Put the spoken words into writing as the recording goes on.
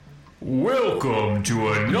Welcome to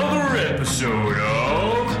another episode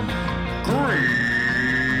of Green.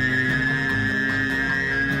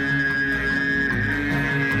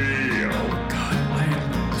 Oh God, I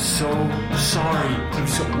am so sorry. I'm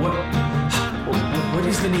so what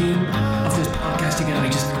is the name of this podcast again? I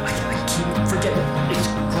keep forgetting. It's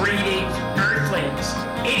Greedy Earthlings.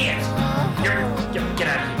 Idiot! You're get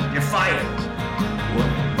out of here. You're fired. What?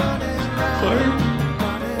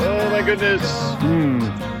 Oh my goodness.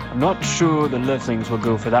 I'm not sure the Earthlings will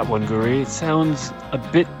go for that one, Guri. It sounds a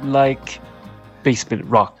bit like basement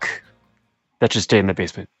rock. Let's just stay in the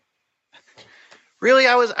basement. Really,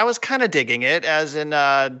 I was kind of digging it, as in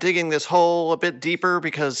digging this hole a bit deeper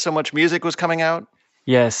because so much music was coming out.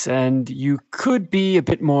 Yes, and you could be a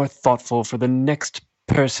bit more thoughtful for the next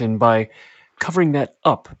person by covering that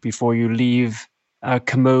up before you leave our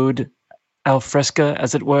commode al fresca,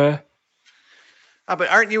 as it were. But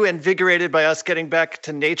aren't you invigorated by us getting back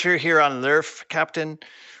to nature here on Lerf, Captain?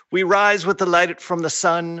 We rise with the light from the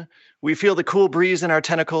sun. We feel the cool breeze in our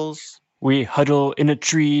tentacles. We huddle in a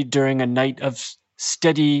tree during a night of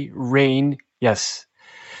steady rain. Yes,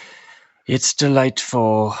 it's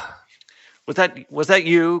delightful. Was that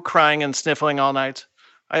you crying and sniffling all night?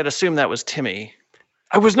 I had assumed that was Timmy.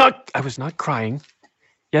 I was not crying.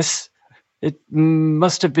 Yes, it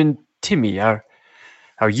must have been Timmy, our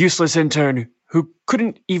useless intern who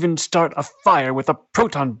couldn't even start a fire with a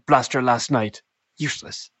proton blaster last night.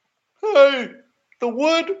 Useless. Hey, the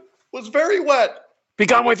wood was very wet. Be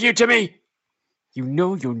gone with you, Timmy! You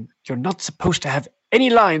know you're not supposed to have any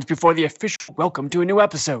lines before the official welcome to a new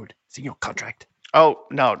episode. It's in your contract. Oh,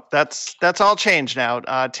 no, that's all changed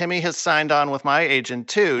now. Timmy has signed on with my agent,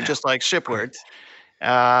 too, just like Shipward.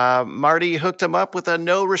 Marty hooked him up with a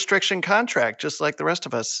no-restriction contract, just like the rest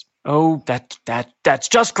of us. Oh, that's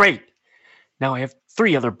just great. Now I have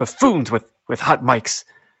 3 other buffoons with hot mics.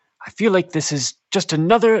 I feel like this is just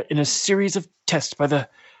another in a series of tests by the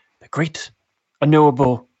great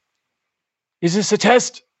unknowable. Is this a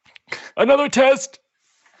test? Another test?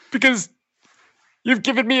 Because you've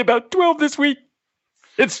given me about 12 this week.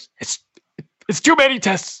 It's too many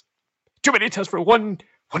tests. Too many tests for one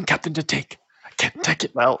captain to take. I can't take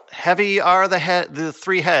it. Well, heavy are the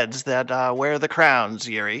 3 heads that wear the crowns,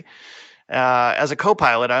 Yuri. As a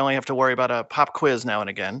co-pilot, I only have to worry about a pop quiz now and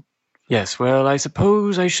again. Yes, well, I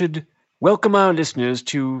suppose I should welcome our listeners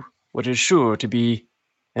to what is sure to be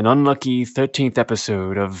an unlucky 13th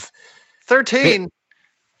episode of... 13?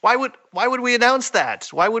 Why would we announce that?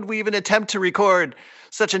 Why would we even attempt to record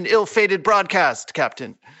such an ill-fated broadcast,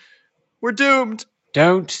 Captain? We're doomed.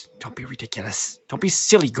 Don't be ridiculous. Don't be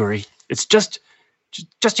silly, Guri. It's just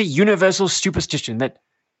a universal superstition that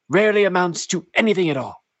rarely amounts to anything at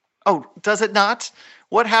all. Oh, does it not?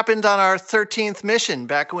 What happened on our 13th mission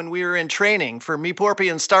back when we were in training for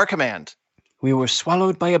Meeporpian Star Command? We were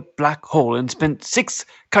swallowed by a black hole and spent 6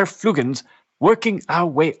 Karflugans working our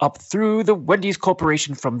way up through the Wendy's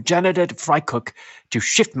Corporation from janitor to fry cook to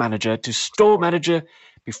shift manager to store manager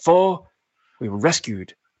before we were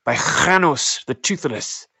rescued by Janos the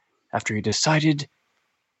Toothless after he decided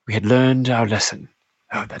we had learned our lesson.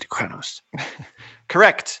 Oh, that Janos.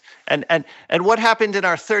 Correct. And what happened in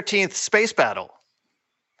our 13th space battle?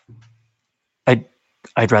 I'd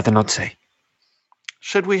rather not say.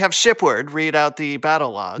 Should we have Shipward read out the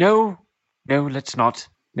battle log? No, let's not.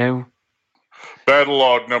 No. Battle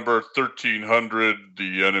log number 1300.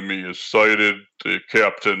 The enemy is sighted. The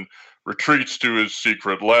captain retreats to his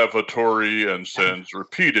secret lavatory and sends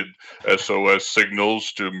repeated SOS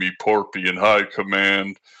signals to Meeporpian High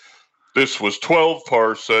Command. This was 12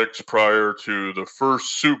 parsecs prior to the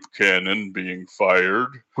first soup cannon being fired.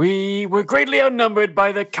 We were greatly outnumbered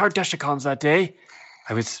by the Kardashikons that day.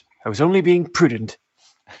 I was only being prudent.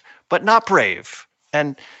 But not brave.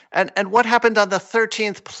 And what happened on the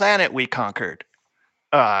 13th planet we conquered?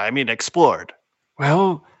 Explored.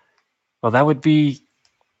 Well, that would be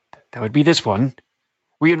this one.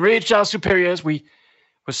 We enraged our superiors. We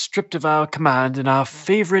were stripped of our command and our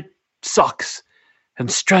favorite socks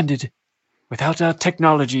and stranded without our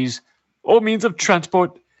technologies or means of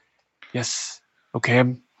transport. Yes, okay,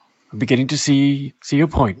 I'm beginning to see your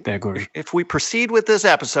point there, Guri. If we proceed with this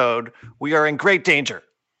episode, we are in great danger.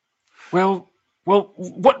 Well,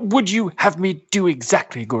 what would you have me do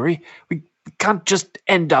exactly, Guri? We can't just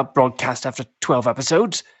end our broadcast after 12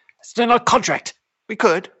 episodes. It's in our contract. We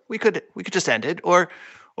could just end it, or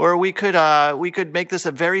we could make this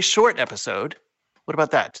a very short episode. What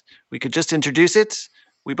about that? We could just introduce it.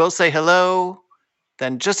 We both say hello,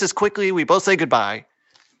 then just as quickly we both say goodbye.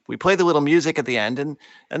 We play the little music at the end, and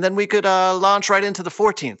then we could launch right into the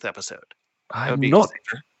 14th episode. I'm not.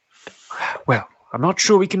 Well, I'm not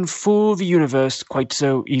sure we can fool the universe quite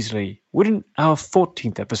so easily. Wouldn't our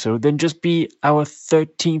 14th episode then just be our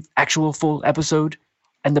 13th actual full episode?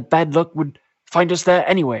 And the bad luck would find us there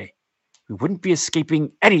anyway. We wouldn't be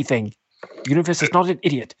escaping anything. The universe is not an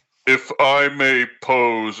idiot. If I may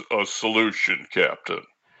pose a solution, Captain.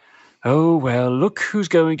 Oh, well, look who's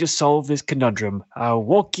going to solve this conundrum. Our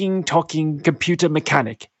walking, talking computer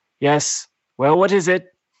mechanic. Yes. Well, what is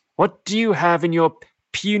it? What do you have in your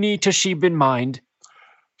puny Toshiban mind?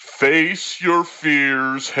 Face your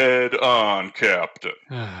fears head on, Captain.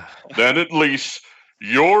 Then at least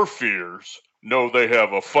your fears know they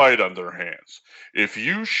have a fight on their hands. If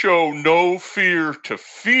you show no fear to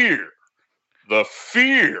fear, the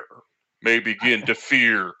fear may begin to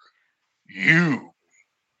fear you.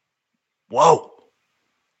 Whoa.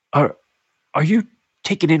 Are you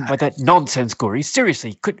taken in by that nonsense, Gory?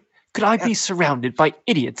 Seriously, could I be surrounded by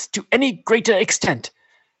idiots to any greater extent?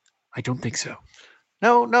 I don't think so.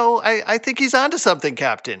 No, I think he's onto something,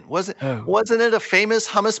 Captain. Wasn't it a famous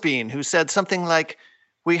hummus bean who said something like,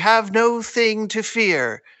 "We have no thing to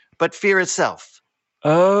fear, but fear itself"?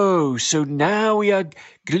 Oh, so now we are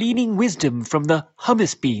gleaning wisdom from the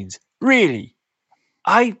hummus beans. Really?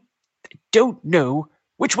 I don't know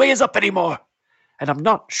which way is up anymore, and I'm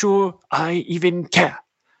not sure I even care.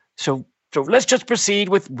 So let's just proceed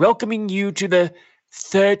with welcoming you to the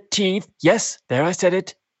 13th. Yes, there I said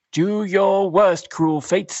it. Do your worst, cruel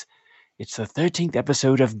fates. It's the 13th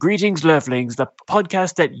episode of Greetings, Lovelings, the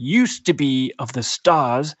podcast that used to be of the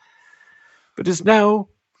stars, but is now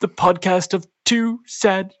the podcast of two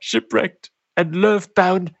sad, shipwrecked, and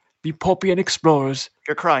love-bound Bupopian explorers.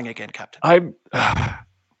 You're crying again, Captain. I'm...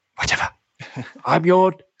 whatever. I'm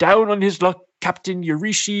your down-on-his-luck Captain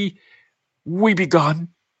Yurishi. We be gone.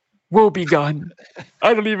 We'll be gone.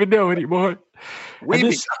 I don't even know anymore. We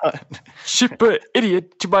be gone. Shipper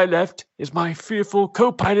idiot to my left is my fearful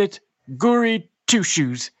co-pilot, Gory Two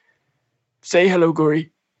Shoes. Say hello,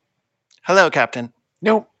 Gory. Hello, Captain.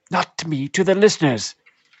 No, not to me, to the listeners.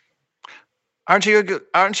 Aren't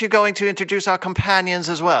you going to introduce our companions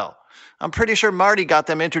as well? I'm pretty sure Marty got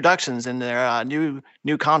them introductions in their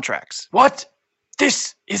new contracts. What?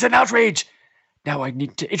 This is an outrage. Now I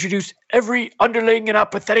need to introduce every underling in our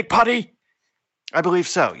pathetic party. I believe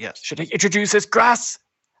so, yes. Should I introduce this grass?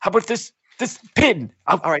 How about this pin?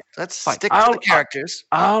 All right, let's stick to the characters.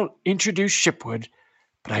 I'll introduce Shipwood,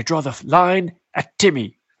 but I draw the line at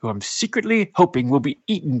Timmy, who I'm secretly hoping will be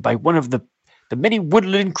eaten by one of the many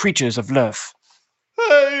woodland creatures of Lurf.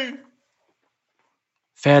 Hey!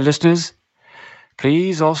 Fair listeners,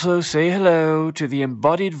 please also say hello to the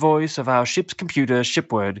embodied voice of our ship's computer,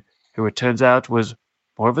 Shipwood, who it turns out was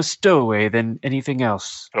more of a stowaway than anything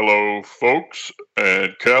else. Hello, folks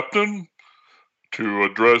and Captain. To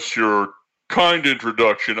address your kind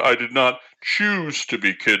introduction, I did not choose to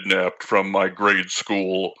be kidnapped from my grade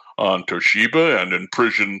school on Toshiba and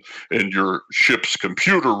imprisoned in your ship's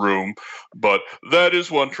computer room, but that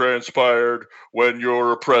is what transpired when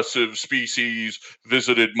your oppressive species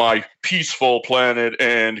visited my peaceful planet,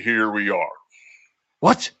 and here we are.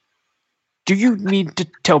 What? Do you mean to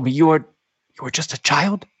tell me you were just a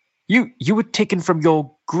child? You were taken from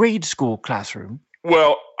your grade school classroom?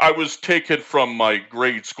 Well, I was taken from my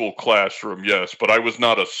grade school classroom, yes, but I was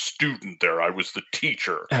not a student there. I was the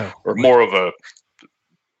teacher, or more of a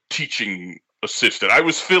teaching assistant. I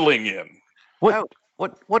was filling in.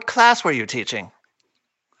 What class were you teaching?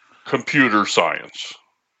 Computer science.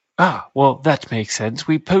 Ah, well, that makes sense.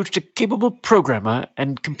 We poached a capable programmer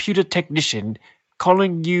and computer technician,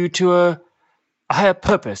 calling you to a higher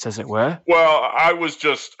purpose, as it were. Well, I was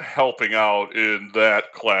just helping out in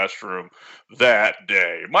that classroom that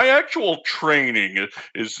day. My actual training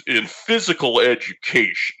is in physical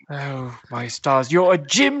education. Oh, my stars. You're a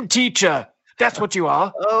gym teacher. That's what you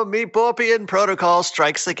are. Oh, Bupopian protocol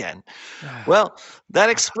strikes again. Well, that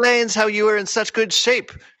explains how you were in such good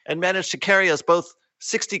shape and managed to carry us both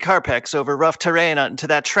 60 Carpex over rough terrain into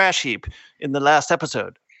that trash heap in the last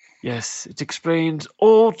episode. Yes, it explains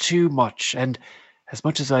all too much, and as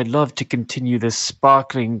much as I'd love to continue this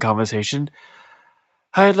sparkling conversation,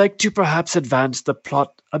 I'd like to perhaps advance the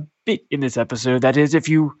plot a bit in this episode. That is, if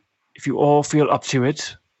you all feel up to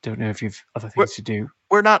it. Don't know if you've other things to do.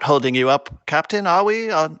 We're not holding you up, Captain, are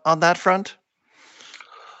we, on that front?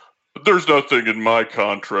 There's nothing in my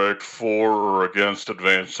contract for or against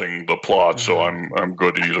advancing the plot, so I'm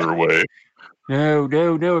good either way. No,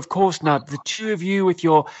 of course not. The two of you with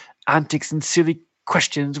your antics and silly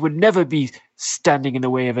questions would never be standing in the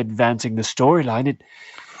way of advancing the storyline. It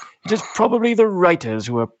is probably the writers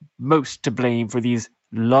who are most to blame for these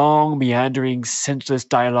long, meandering, senseless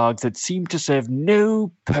dialogues that seem to serve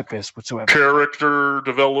no purpose whatsoever. Character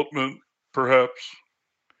development, perhaps?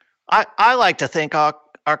 I like to think our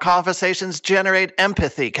conversations generate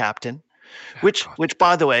empathy, Captain. Which,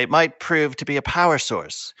 by the way, might prove to be a power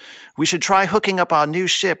source. We should try hooking up our new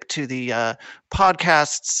ship to the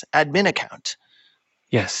podcast's admin account.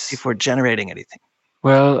 Yes. If we're generating anything.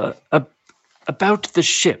 Well, about the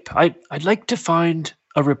ship, I'd like to find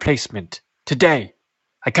a replacement today.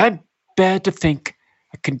 I can't bear to think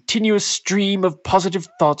a continuous stream of positive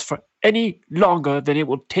thoughts for any longer than it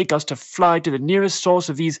will take us to fly to the nearest source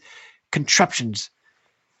of these contraptions.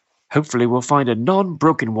 Hopefully we'll find a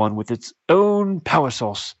non-broken one with its own power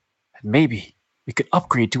source. And maybe we could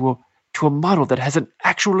upgrade to a model that has an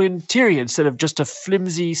actual interior instead of just a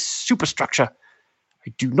flimsy superstructure.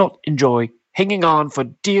 I do not enjoy hanging on for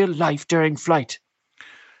dear life during flight.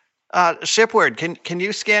 Shipward, can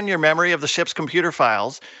you scan your memory of the ship's computer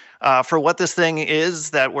files for what this thing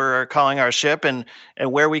is that we're calling our ship and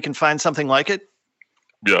where we can find something like it?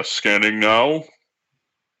 Yes, scanning now.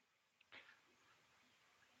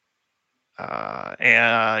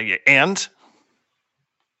 And?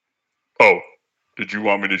 Oh, did you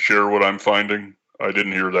want me to share what I'm finding? I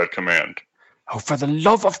didn't hear that command. Oh, for the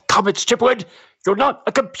love of comets, Chipwood! You're not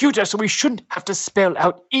a computer, so we shouldn't have to spell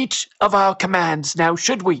out each of our commands now,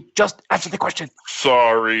 should we? Just answer the question.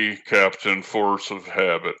 Sorry, Captain Force of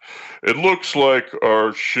Habit. It looks like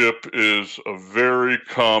our ship is a very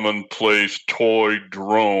commonplace toy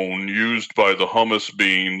drone used by the hummus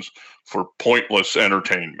beans for pointless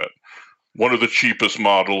entertainment. One of the cheapest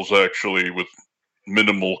models, actually, with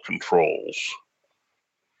minimal controls.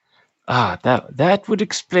 Ah, that would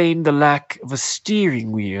explain the lack of a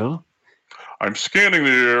steering wheel. I'm scanning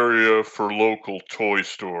the area for local toy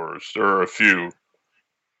stores. There are a few.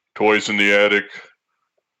 Toys in the Attic,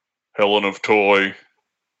 Helen of Toy,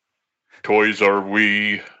 Toys R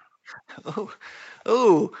We.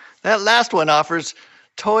 Ooh, that last one offers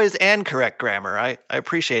toys and correct grammar. I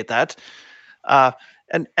appreciate that.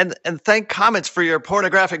 And thank Comets for your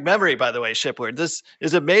pornographic memory, by the way, Shipward. This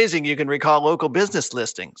is amazing you can recall local business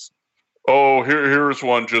listings. Oh, here's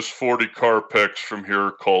one just 40 Carpex from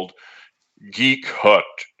here called Geek Hut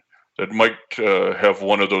that might have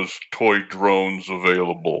one of those toy drones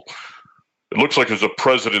available. It looks like there's a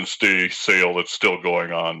President's Day sale that's still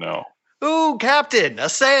going on now. Ooh, Captain, a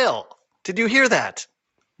sale. Did you hear that?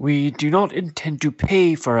 We do not intend to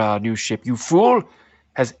pay for our new ship, you fool.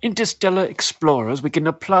 As interstellar explorers, we can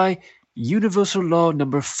apply universal law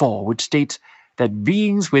number 4, which states that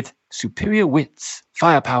beings with superior wits,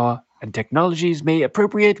 firepower, and technologies may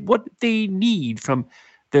appropriate what they need from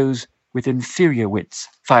those with inferior wits,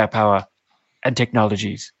 firepower, and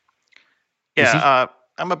technologies. Yeah,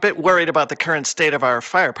 I'm a bit worried about the current state of our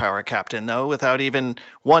firepower, Captain, though, without even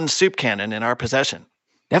one soup cannon in our possession.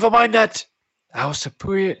 Never mind that. Our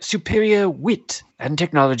superior wit and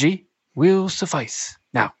technology will suffice.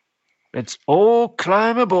 Now, let's all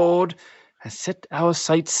climb aboard and set our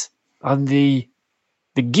sights on the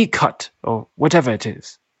Geek Hut, or whatever it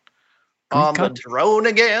is. On the drone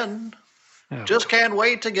again. Oh. Just can't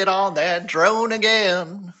wait to get on that drone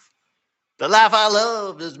again. The life I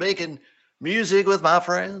love is making music with my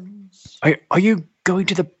friends. Are you going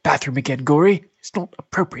to the bathroom again, Gory? It's not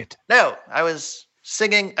appropriate. No, I was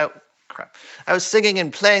singing. Oh, crap. I was singing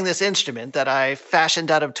and playing this instrument that I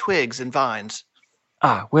fashioned out of twigs and vines.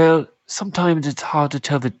 Ah, well, sometimes it's hard to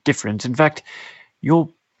tell the difference. In fact, your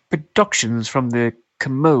productions from the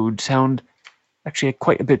commode sound actually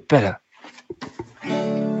quite a bit better.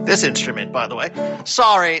 This instrument, by the way.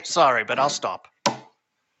 Sorry, but I'll stop.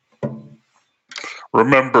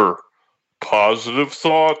 Remember, positive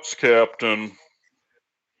thoughts, Captain.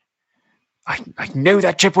 I know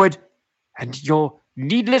that, Chipwood, and your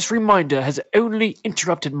needless reminder has only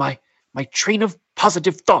interrupted my train of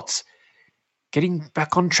positive thoughts. Getting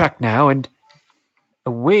back on track now, and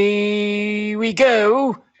away we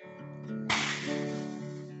go.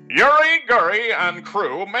 Yuri, Guri, and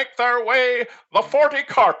crew make their way the 40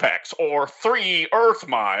 Carpex, or 3 Earth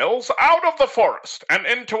miles, out of the forest and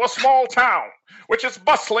into a small town, which is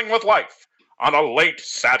bustling with life, on a late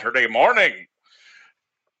Saturday morning.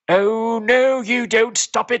 Oh, no, you don't.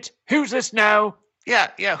 Stop it. Who's this now?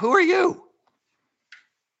 Yeah, who are you?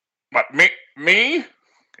 But me?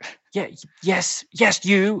 Yeah, yes,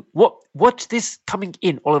 you. What's this coming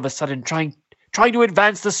in all of a sudden, trying to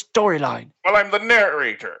advance the storyline? Well, I'm the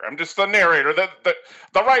narrator. I'm just the narrator.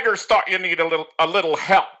 The writers thought you need a little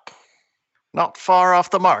help. Not far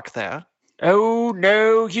off the mark there. Oh,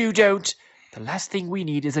 no, you don't. The last thing we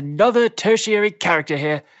need is another tertiary character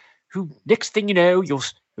here, who, next thing you know,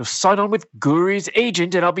 You'll sign on with Guri's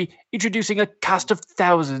agent, and I'll be introducing a cast of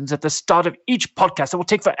thousands at the start of each podcast. It will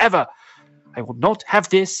take forever. I will not have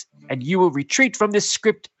this, and you will retreat from this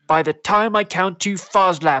script by the time I count to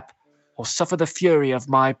Fazlap, or suffer the fury of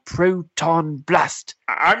my proton blast.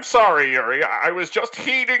 I'm sorry, Yuri. I was just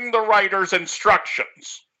heeding the writer's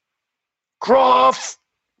instructions. Groff!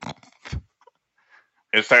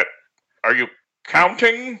 Are you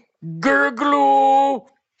counting? Gurglu!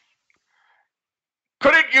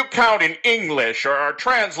 Couldn't you count in English or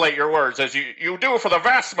translate your words as you do for the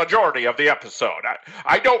vast majority of the episode?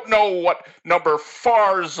 I don't know what number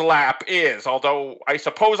Fazlap is, although I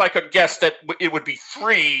suppose I could guess that it would be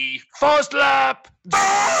 3. Fazlap!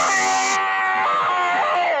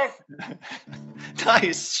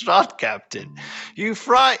 Nice shot, Captain. You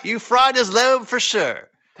fried his lobe for sure.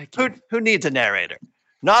 Thank you. Who needs a narrator?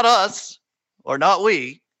 Not us, or not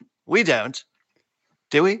we. We don't.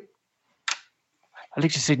 Do we? I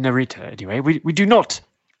like to say narrator, anyway. We do not.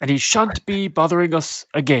 And he shan't be bothering us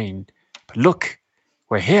again. But look,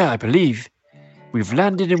 we're here, I believe. We've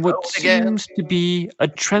landed in what seems to be a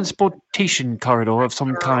transportation corridor of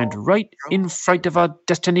some kind, right in front of our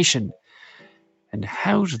destination. And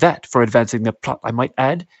how's that for advancing the plot, I might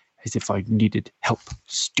add, as if I needed help.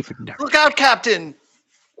 Stupid narrator. Look out, Captain!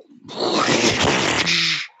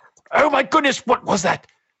 Oh my goodness, what was that?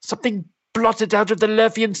 Something blotted out of the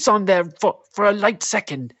Lerfian sun there for a light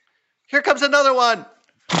second. Here comes another one!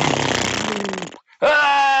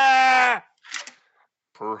 Ah!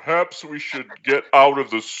 Perhaps we should get out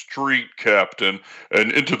of the street, Captain,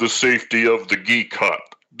 and into the safety of the geek hut.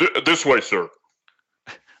 This way, sir.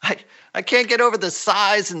 I can't get over the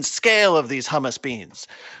size and scale of these hummus beans.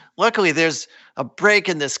 Luckily, there's a break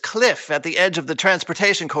in this cliff at the edge of the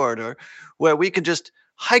transportation corridor where we can just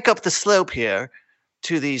hike up the slope here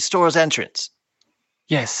to the store's entrance.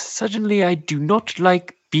 Yes, certainly I do not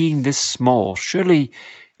like being this small. Surely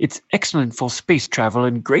it's excellent for space travel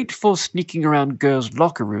and great for sneaking around girls'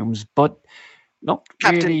 locker rooms, but not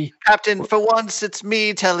really. Captain, for once, it's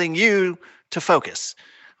me telling you to focus.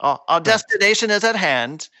 Our destination is at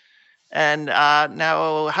hand. And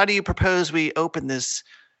now, how do you propose we open this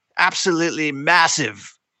absolutely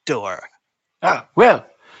massive door? Well,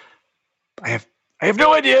 I have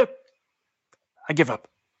no idea. I give up.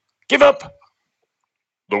 Give up!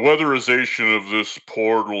 The weatherization of this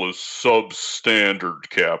portal is substandard,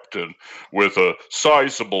 Captain, with a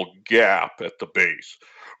sizable gap at the base.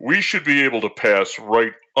 We should be able to pass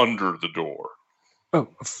right under the door. Oh,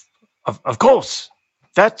 of course.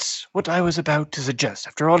 That's what I was about to suggest.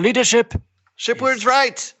 After all, leadership. Shipward's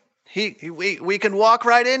right. We can walk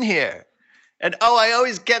right in here. And I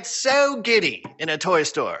always get so giddy in a toy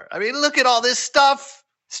store. I mean, look at all this stuff.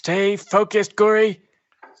 Stay focused, Guri.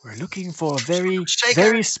 We're looking for a very,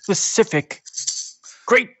 very specific.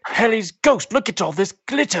 Great Heli's ghost. Look at all this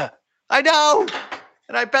glitter. I know.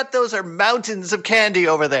 And I bet those are mountains of candy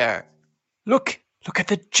over there. Look at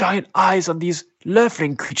the giant eyes on these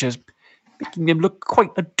lurfling creatures, making them look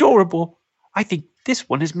quite adorable. I think this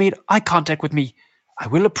one has made eye contact with me. I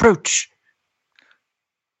will approach.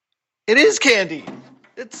 It is candy.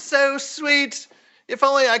 It's so sweet. If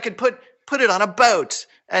only I could put it on a boat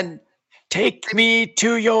and... Take me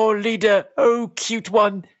to your leader, oh cute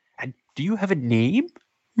one. And do you have a name?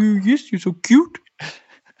 Yes, you're so cute.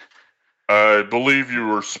 I believe you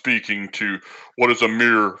were speaking to what is a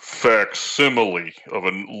mere facsimile of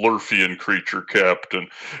a Lurfian creature, Captain.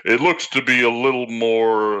 It looks to be a little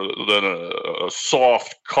more than a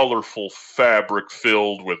soft, colorful fabric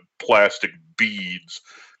filled with plastic beads.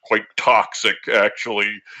 Quite toxic,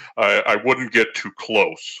 actually. I wouldn't get too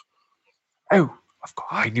close. Oh, of course,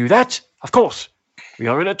 I knew that. Of course. We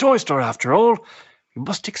are in a toy store, after all. We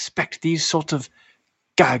must expect these sort of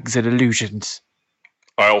gags and illusions.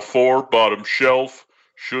 Aisle 4, bottom shelf,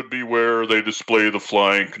 should be where they display the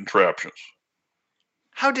flying contraptions.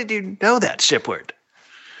 How did you know that, Shipward?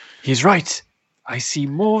 He's right. I see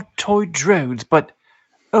more toy drones, but...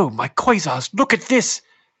 Oh, my quasars, look at this!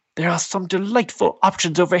 There are some delightful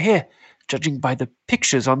options over here, judging by the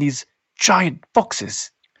pictures on these giant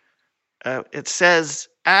boxes. It says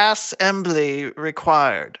assembly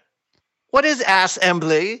required. What is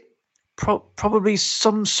assembly? Probably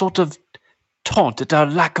some sort of taunt at our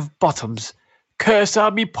lack of bottoms. Curse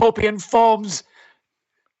our Mepopian forms.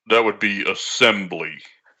 That would be assembly,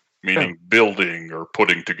 meaning building or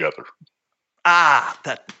putting together.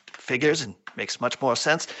 That figures and makes much more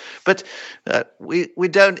sense. But we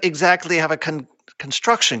don't exactly have a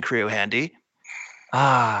construction crew handy.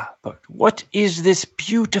 But what is this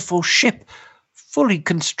beautiful ship, fully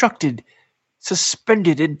constructed,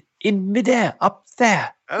 suspended in midair up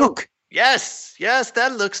there? Oh. Look, Yes,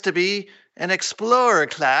 that looks to be an Explorer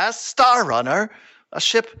class Star Runner, a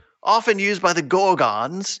ship often used by the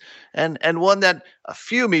Gorgons, and one that a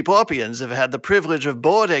few Meeporpians have had the privilege of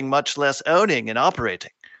boarding, much less owning and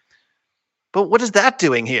operating. But what is that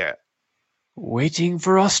doing here? Waiting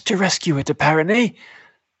for us to rescue it, apparently.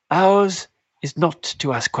 Ours is not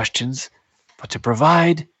to ask questions, but to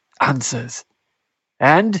provide answers.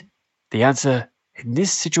 And the answer in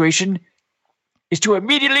this situation is to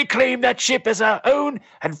immediately claim that ship as our own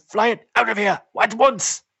and fly it out of here at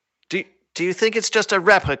once. Do you think it's just a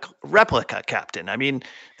replica, Captain? I mean,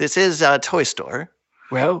 this is a toy store.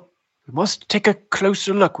 Well, we must take a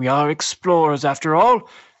closer look. We are explorers after all.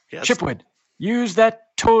 Yes. Chipwood, use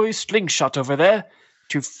that toy slingshot over there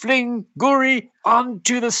to fling Guri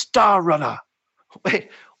onto the Star Runner. Wait,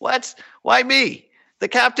 what? Why me? The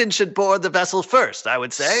captain should board the vessel first, I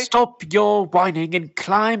would say. Stop your whining and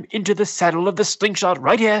climb into the saddle of the slingshot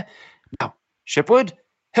right here. Now, Shipwood,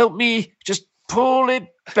 help me just pull it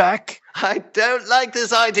back. I don't like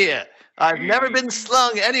this idea. I've never been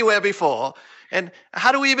slung anywhere before. And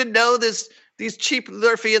how do we even know these cheap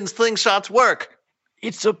Lurfian slingshots work?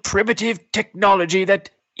 It's a primitive technology that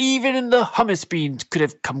even the hummus beans could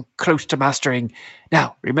have come close to mastering.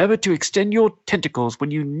 Now, remember to extend your tentacles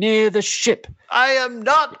when you near the ship. I am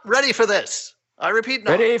not ready for this. I repeat,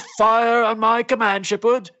 not. Ready, fire on my command,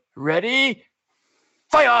 Shipwood. Ready,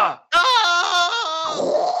 fire!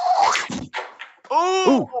 Ah!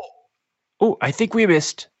 Ooh. Oh, I think we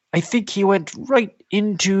missed. I think he went right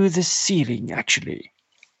into the ceiling, actually.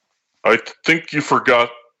 I think you forgot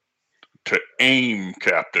to aim,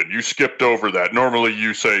 Captain. You skipped over that. Normally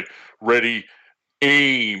you say, ready,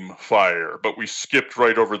 aim, fire. But we skipped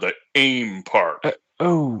right over the aim part.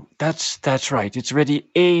 Oh, that's right. It's ready,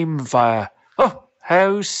 aim, fire. Oh,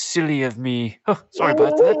 how silly of me. Oh, sorry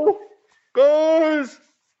about that. Guys,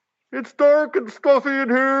 it's dark and stuffy in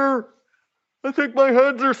here. I think my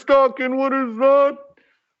heads are stuck in what is not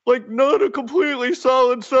a completely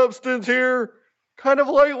solid substance here. Kind of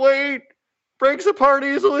lightweight, breaks apart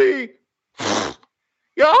easily. Yuck!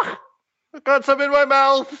 I got some in my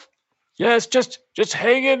mouth. Yes, just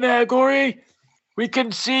hang in there, Gory. We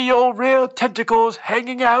can see your real tentacles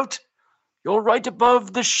hanging out. You're right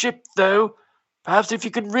above the ship, though. Perhaps if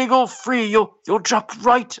you can wriggle free, you'll drop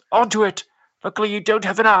right onto it. Luckily, you don't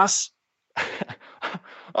have an ass.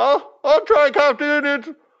 I'll try,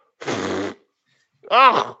 Captain.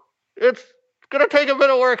 It's gonna take a bit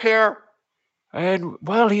of work here. And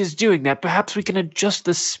while he's doing that, perhaps we can adjust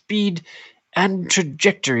the speed and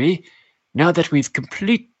trajectory now that we've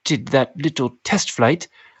completed that little test flight.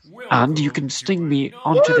 And you can sling me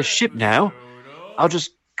onto the ship now. I'll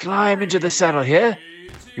just climb into the saddle here.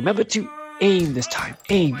 Remember to aim this time.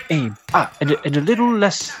 Aim. And a little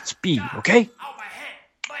less speed, okay?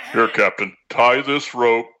 Here, Captain, tie this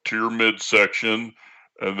rope to your midsection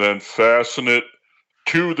and then fasten it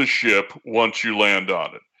to the ship once you land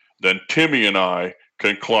on it. Then Timmy and I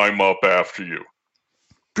can climb up after you.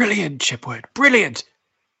 Brilliant, Chipwood, brilliant.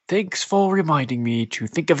 Thanks for reminding me to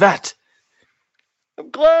think of that. I'm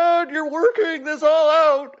glad you're working this all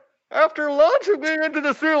out after launching me into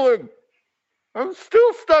the ceiling. I'm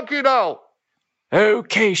still stuck, you know.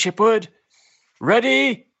 Okay, Shipwood.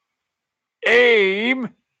 Ready? Aim.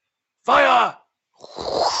 Fire!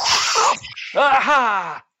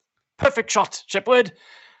 Aha! Perfect shot, Shipwood.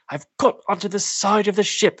 I've got onto the side of the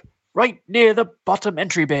ship, right near the bottom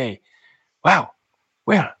entry bay. Wow.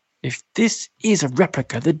 Well, if this is a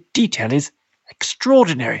replica, the detail is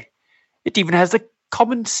extraordinary. It even has the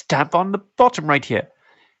common stamp on the bottom right here.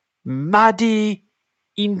 Made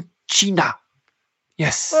in China.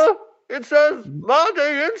 Yes. It says Made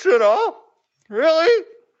in China? Really?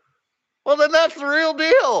 Well, then that's the real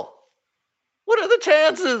deal. What are the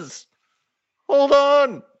chances? Hold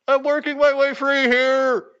on. I'm working my way free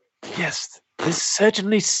here. Yes, this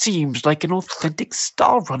certainly seems like an authentic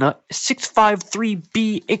Star Runner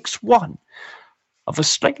 653BX1. Of a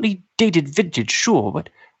slightly dated vintage, sure, but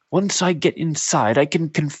once I get inside, I can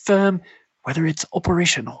confirm whether it's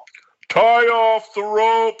operational. Tie off the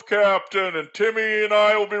rope, Captain, and Timmy and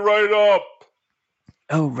I will be right up.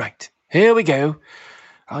 Oh, right. Here we go.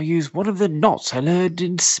 I'll use one of the knots I learned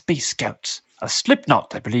in Space Scouts. A slip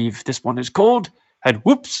knot, I believe this one is called. And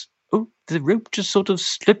whoops! Oh, the rope just sort of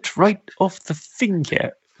slipped right off the thing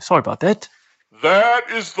here. Sorry about that. That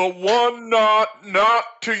is the one knot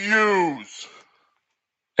not to use.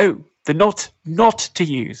 Oh, the knot not to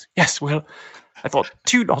use. Yes, well, I thought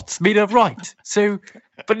 2 knots made a right. So,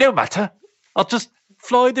 but no matter. I'll just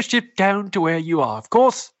fly the ship down to where you are, of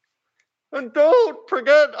course. And don't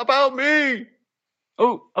forget about me.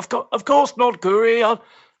 Oh, of course not, Guri.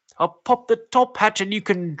 I'll pop the top hatch and you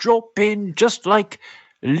can drop in just like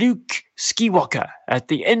Luke Skywalker at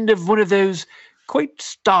the end of one of those quaint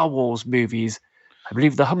Star Wars movies. I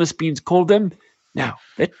believe the Hummus Beans called them. Now,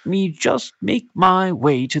 let me just make my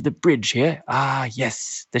way to the bridge here. Ah,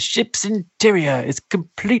 yes, the ship's interior is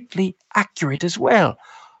completely accurate as well.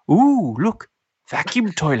 Ooh, look,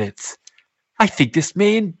 vacuum toilets. I think this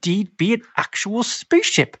may indeed be an actual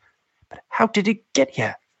spaceship. But how did it get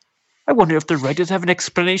here? I wonder if the writers have an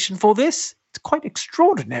explanation for this. It's quite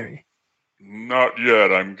extraordinary. Not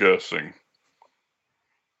yet, I'm guessing.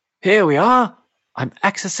 Here we are. I'm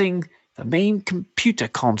accessing the main computer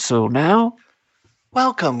console now.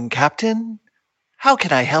 Welcome, Captain. How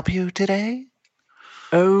can I help you today?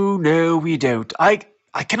 Oh, no, we don't. I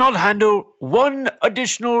cannot handle one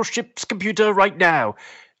additional ship's computer right now.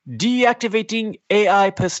 Deactivating AI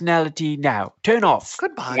personality now. Turn off.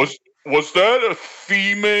 Goodbye. Was that a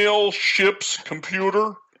female ship's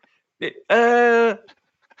computer?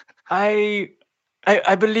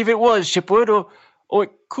 I believe it was, Shipwood, or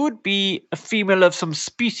it could be a female of some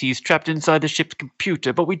species trapped inside the ship's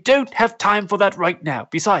computer, but we don't have time for that right now.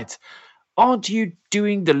 Besides, aren't you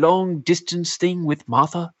doing the long-distance thing with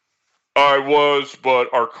Martha? I was,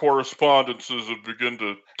 but our correspondences have begun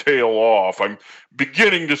to tail off. I'm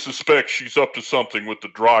beginning to suspect she's up to something with the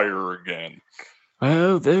dryer again.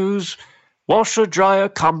 Well, those washer-dryer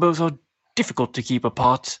combos are difficult to keep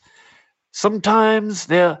apart. Sometimes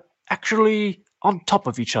they're actually on top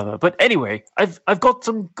of each other. But anyway, I've got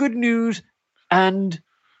some good news and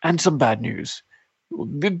some bad news.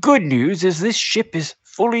 The good news is this ship is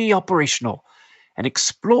fully operational. An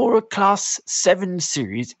Explorer Class 7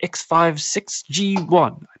 Series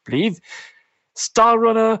X56G1, I believe. Star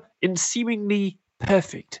Runner in seemingly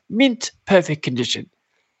mint-perfect condition.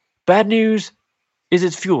 Bad news is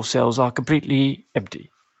its fuel cells are completely empty.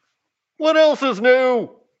 What else is new?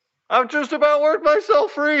 I've just about worked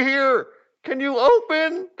myself free here. Can you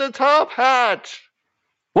open the top hatch?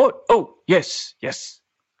 What? Oh, yes.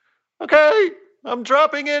 Okay, I'm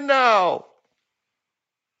dropping in now.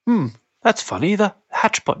 That's funny. The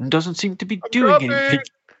hatch button doesn't seem to be I'm doing dropping. anything.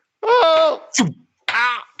 Oh!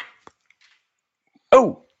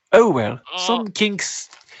 Oh well. Some kinks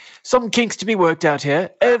to be worked out here.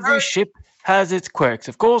 Every ship has its quirks,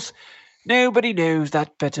 of course. Nobody knows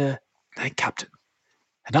that better than Captain.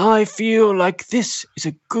 And I feel like this is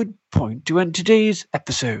a good point to end today's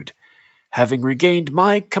episode. Having regained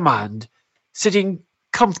my command, sitting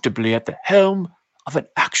comfortably at the helm of an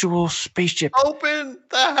actual spaceship. Open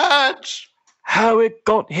the hatch! How it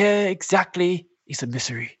got here exactly is a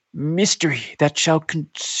mystery that shall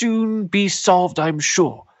soon be solved, I'm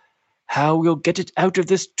sure. How we'll get it out of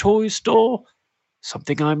this toy store,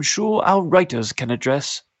 something I'm sure our writers can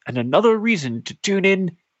address, and another reason to tune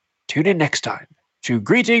in next time to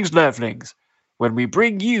Greetings, Lurflings, when we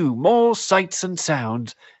bring you more sights and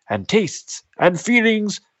sounds and tastes and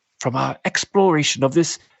feelings from our exploration of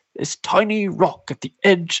this tiny rock at the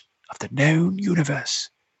edge of the known universe.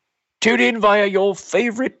 Tune in via your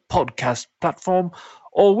favorite podcast platform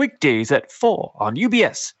or weekdays at 4 on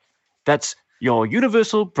UBS. That's your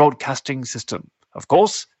Universal Broadcasting System, of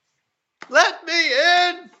course. Let me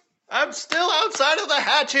in! I'm still outside of the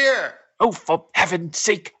hatch here. Oh, for heaven's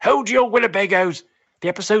sake, hold your Winnebagos. The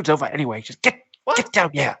episode's over anyway. Just get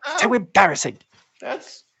down here. So embarrassing.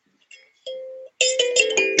 That's...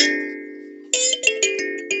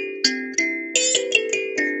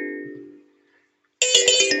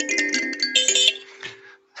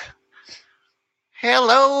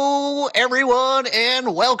 Hello, everyone,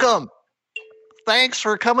 and welcome. Thanks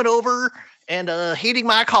for coming over and heeding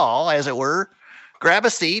my call, as it were. Grab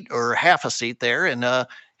a seat, or half a seat there, and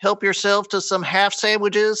help yourself to some half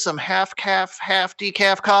sandwiches, some half calf, half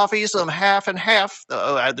decaf coffee, some half and half.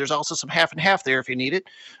 There's also some half and half there if you need it.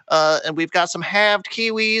 And we've got some halved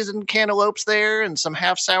kiwis and cantaloupes there, and some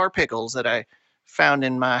half sour pickles that I found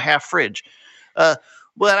in my half fridge. But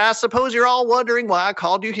I suppose you're all wondering why I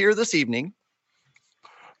called you here this evening.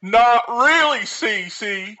 Not really,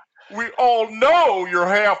 CC. We all know you're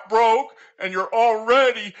half broke, and you're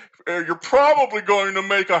probably going to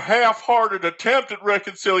make a half-hearted attempt at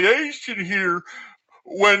reconciliation here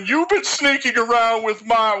when you've been sneaking around with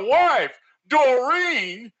my wife,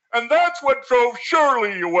 Doreen, and that's what drove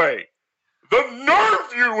Shirley away. The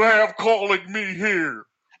nerve you have calling me here.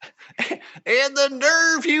 And the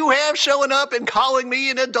nerve you have showing up and calling me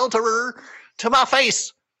an adulterer to my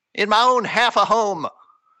face in my own half a home.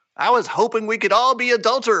 I was hoping we could all be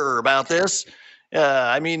adulterer about this.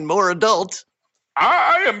 More adult.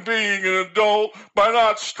 I am being an adult by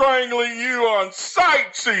not strangling you on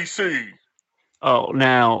sight, CC. Oh,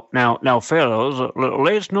 now, fellows,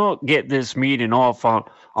 let's not get this meeting off on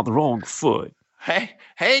the wrong foot. Hey,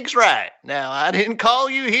 Hank's right. Now, I didn't call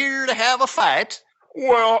you here to have a fight.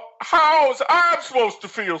 Well, how's I supposed to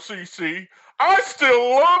feel, CC? I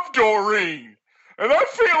still love Doreen, and I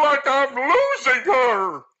feel like I'm losing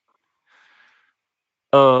her.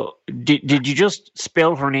 Did you just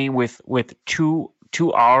spell her name with two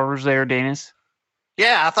R's there, Dennis?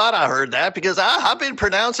 Yeah, I thought I heard that because I've been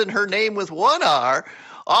pronouncing her name with one R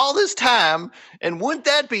all this time, and wouldn't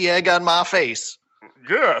that be egg on my face?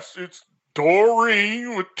 Yes, it's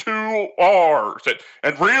Doreen with 2 R's.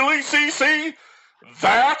 And really, CC?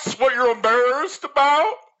 That's what you're embarrassed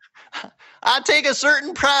about? I take a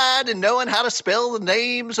certain pride in knowing how to spell the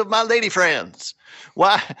names of my lady friends.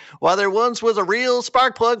 Why there once was a real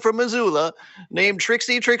spark plug from Missoula named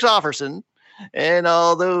Trixie Trixofferson, and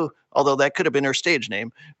although that could have been her stage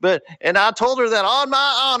name, and I told her that on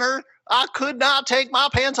my honor, I could not take my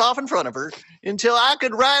pants off in front of her until I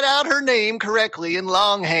could write out her name correctly in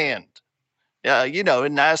longhand.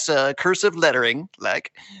 In nice cursive lettering,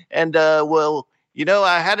 like. And,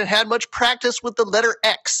 I hadn't had much practice with the letter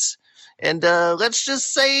X. And let's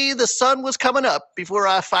just say the sun was coming up before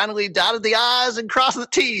I finally dotted the I's and crossed the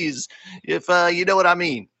T's, if you know what I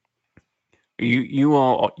mean.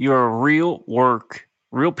 You're a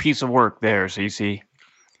real piece of work there, CC.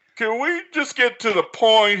 Can we just get to the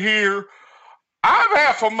point here? I've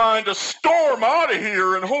half a mind to storm out of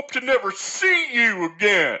here and hope to never see you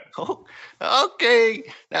again. Oh, okay.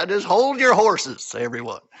 Now just hold your horses,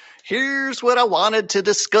 everyone. Here's what I wanted to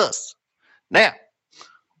discuss. Now,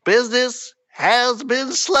 business has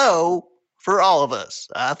been slow for all of us.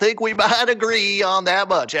 I think we might agree on that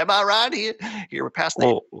much. Am I right here? Here, pass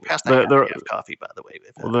that coffee, by the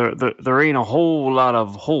way. There ain't a whole lot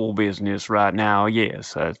of whole business right now.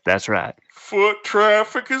 Yes, that's right. Foot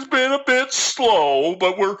traffic has been a bit slow,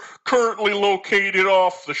 but we're currently located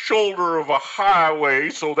off the shoulder of a highway,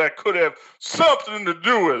 so that could have something to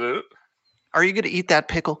do with it. Are you going to eat that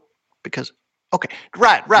pickle? Because, okay,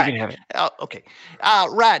 right. You can have it. Okay,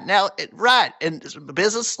 right now, right, and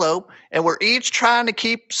business slow, and we're each trying to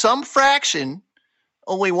keep some fraction,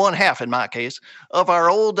 only one half in my case, of our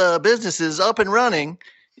old businesses up and running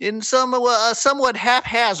in some somewhat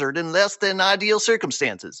haphazard and less than ideal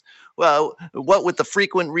circumstances. Well, what with the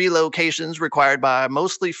frequent relocations required by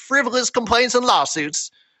mostly frivolous complaints and lawsuits,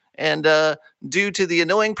 and due to the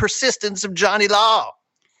annoying persistence of Johnny Law.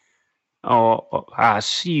 Oh, I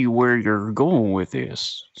see where you're going with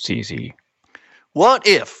this, CC. What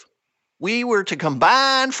if we were to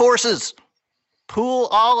combine forces, pool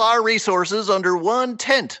all our resources under one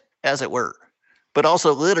tent, as it were, but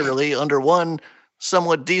also literally under one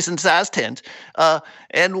somewhat decent-sized tent?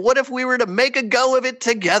 And what if we were to make a go of it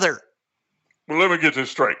together? Well, let me get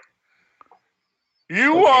this straight.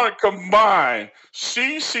 You want to combine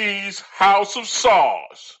CC's House of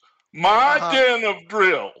Saws, my Den of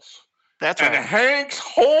Drills, That's and right. Hank's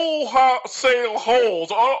wholesale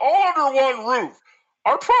holes all under one roof.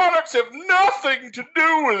 Our products have nothing to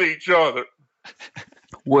do with each other.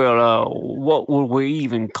 Well, what would we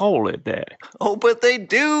even call it then? Oh, but they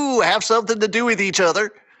do have something to do with each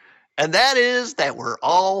other, and that is that we're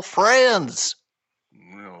all friends.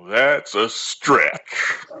 Well, that's a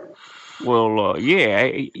stretch. Well, yeah,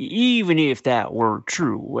 even if that were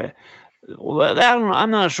true,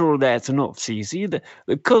 I'm not sure that's enough, CC.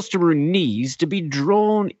 The customer needs to be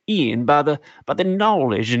drawn in by the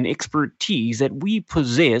knowledge and expertise that we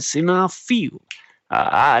possess in our field.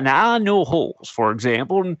 Now I know holes, for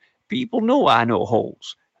example, and people know I know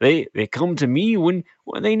holes. They come to me when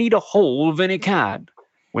they need a hole of any kind,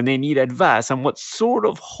 when they need advice on what sort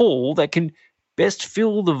of hole that can best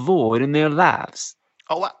fill the void in their lives.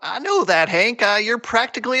 Oh, I know that, Hank. You're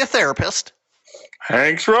practically a therapist.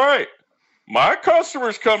 Hank's right. My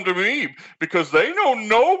customers come to me because they know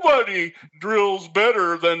nobody drills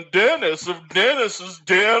better than Dennis of Dennis's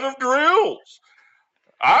Den of Drills.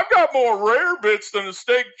 I've got more rare bits than a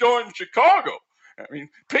steak joint in Chicago. I mean,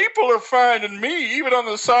 people are finding me even on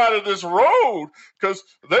the side of this road because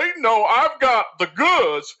they know I've got the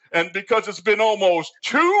goods, and because it's been almost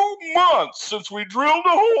 2 months since we drilled a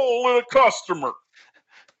hole in a customer.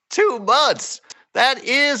 2 months. That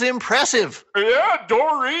is impressive. Yeah,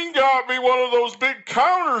 Doreen got me one of those big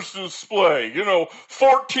counters to display.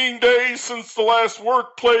 14 days since the last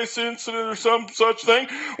workplace incident or some such thing.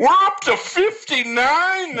 We're up to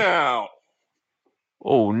 59 now.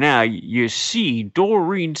 Oh, now you see,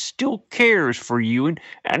 Doreen still cares for you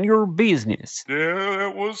and your business. Yeah,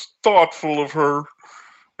 that was thoughtful of her.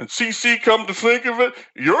 And CC, come to think of it,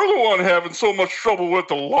 you're the one having so much trouble with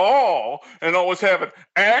the law and always having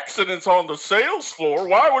accidents on the sales floor.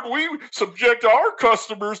 Why would we subject our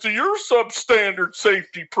customers to your substandard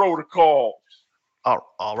safety protocol?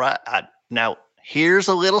 All right. Now, here's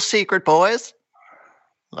a little secret, boys.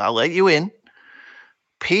 I'll let you in.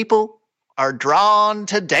 People are drawn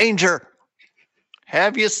to danger.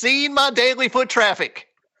 Have you seen my daily foot traffic?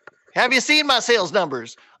 Have you seen my sales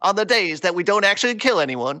numbers on the days that we don't actually kill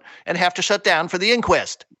anyone and have to shut down for the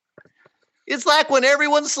inquest? It's like when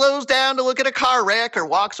everyone slows down to look at a car wreck or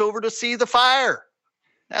walks over to see the fire.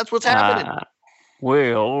 That's what's happening.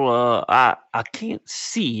 I can't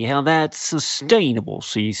see how that's sustainable,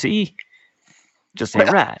 CC. Just ain't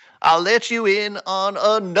right. I'll let you in on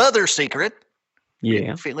another secret.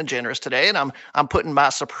 Yeah. I'm feeling generous today, and I'm putting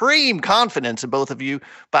my supreme confidence in both of you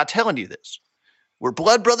by telling you this. We're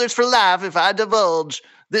blood brothers for life if I divulge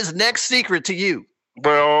this next secret to you.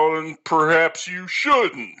 Well, and perhaps you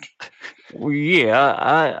shouldn't. Well,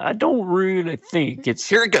 yeah, I don't really think it's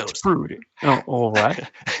Here it goes. It's prudent. Oh, all right.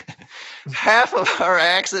 Half of our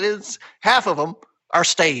accidents, half of them are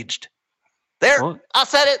staged. There, What? I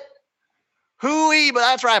said it. Hooey, but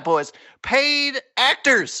that's right, boys. Paid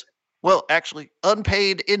actors. Well, actually,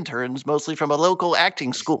 unpaid interns, mostly from a local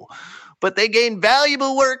acting school. But they gain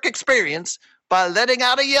valuable work experience by letting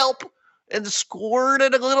out a yelp and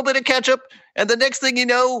squirting a little bit of ketchup. And the next thing you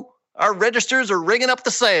know, our registers are ringing up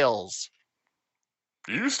the sales.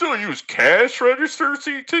 Do you still use cash register,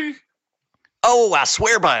 CT? Oh, I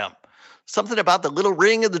swear by them. Something about the little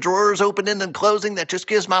ring of the drawers opening and closing that just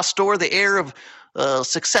gives my store the air of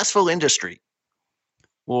successful industry.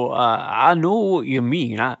 Well, I know what you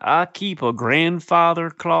mean. I keep a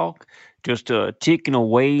grandfather clock just ticking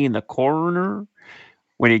away in the corner.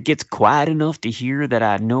 When it gets quiet enough to hear that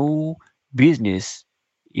I know business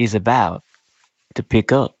is about to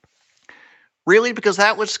pick up. Really? Because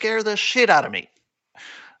that would scare the shit out of me.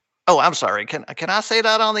 Oh, I'm sorry. Can I say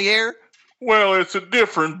that on the air? Well, it's a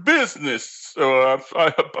different business. So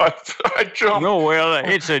I jumped. No, well,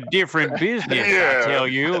 it's a different business, Yeah. I tell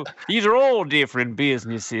you. These are all different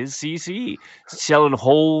businesses, CC. Selling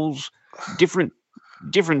holes, different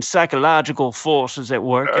psychological forces at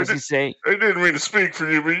work, as you say. I didn't mean to speak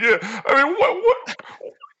for you, but yeah. I mean, what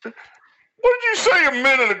did you say a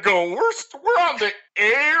minute ago? We're on the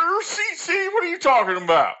air, CC? What are you talking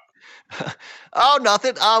about? Oh,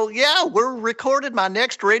 nothing. Oh, yeah, we're recording my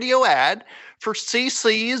next radio ad for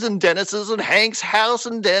CC's and Dennis's and Hank's house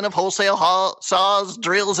and den of wholesale saws,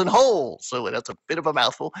 drills, and holes. So that's a bit of a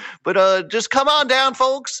mouthful. But just come on down,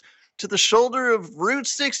 folks, to the shoulder of Route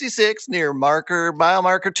 66 near mile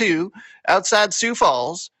marker 2 outside Sioux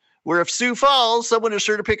Falls, where if Sioux Falls, someone is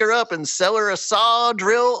sure to pick her up and sell her a saw,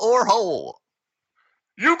 drill, or hole.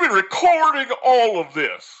 You've been recording all of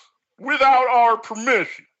this without our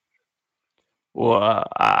permission. Well,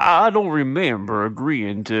 I don't remember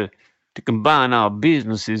agreeing to combine our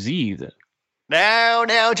businesses either.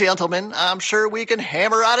 Now, gentlemen, I'm sure we can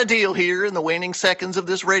hammer out a deal here in the waning seconds of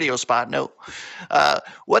this radio spot. No.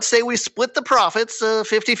 What say we split the profits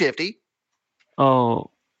 50-50? Oh,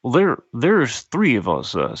 there's three of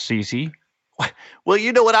us, CC. Well,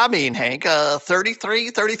 you know what I mean, Hank.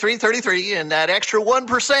 33, 33, 33, and that extra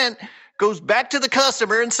 1% goes back to the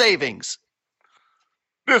customer in savings.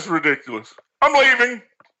 This is ridiculous. I'm leaving.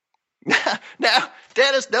 Now,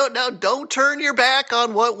 Dennis, no, don't turn your back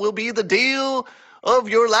on what will be the deal of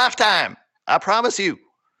your lifetime. I promise you.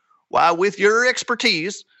 Why, with your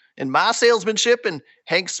expertise and my salesmanship and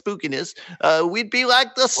Hank's spookiness, we'd be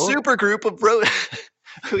like the super group of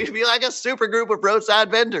we'd be like a super group of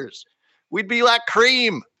roadside vendors. We'd be like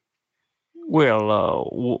Cream.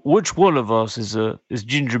 Well, which one of us is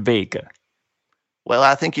Ginger Baker? Well,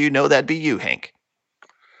 I think you know that'd be you, Hank.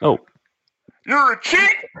 Oh. You're a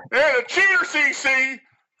cheat and a cheater, CC, and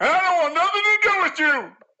I don't want nothing to do with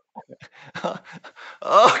you.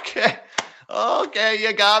 Okay,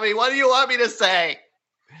 you got me. What do you want me to say?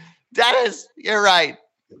 Dennis, you're right.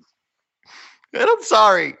 And I'm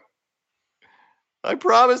sorry. I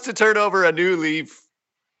promise to turn over a new leaf.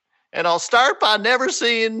 And I'll start by never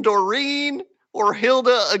seeing Doreen or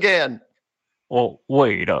Hilda again. Oh,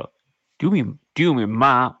 wait, do you mean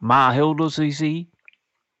my Hilda, CC?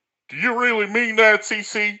 Do you really mean that,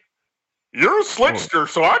 CC? You're a slickster,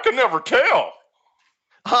 so I can never tell.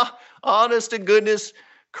 Honest to goodness,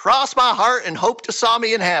 cross my heart and hope to saw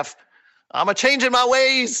me in half. I'm a-changing my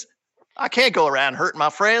ways. I can't go around hurting my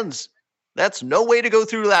friends. That's no way to go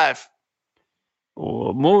through life.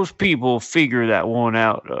 Well, most people figure that one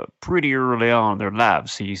out pretty early on in their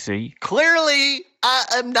lives, CC. Clearly, I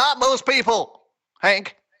am not most people,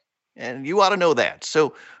 Hank. and you ought to know that.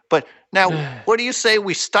 So, but now, what do you say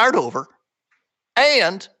we start over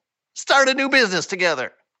and start a new business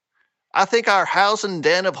together? I think our house and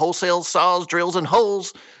den of wholesale saws, drills, and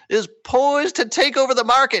holes is poised to take over the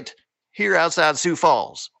market here outside Sioux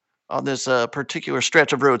Falls on this particular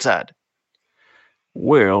stretch of roadside.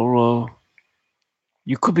 Well,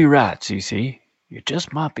 you could be right, CC. You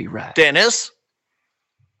just might be right. Dennis?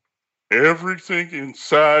 Everything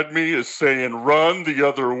inside me is saying run the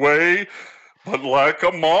other way, but like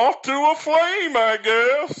a moth to a flame, I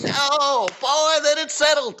guess. Oh, boy, then it's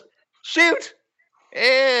settled. Shoot.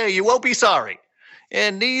 Yeah, you won't be sorry.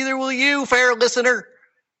 And neither will you, fair listener.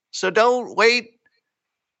 So don't wait.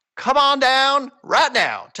 Come on down right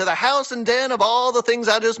now to the house and den of all the things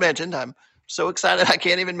I just mentioned. I'm so excited I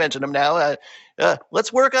can't even mention them now.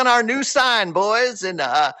 Let's work on our new sign, boys. And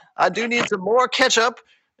I do need some more ketchup.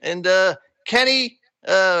 And Kenny,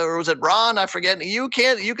 or was it Ron? I forget. You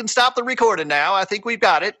can stop the recording now. I think we've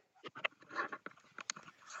got it.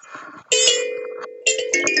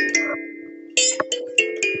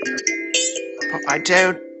 I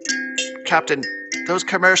don't, Captain. Those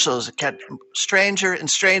commercials get stranger and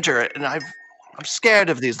stranger, and I'm scared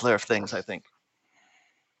of these Lurf things. I think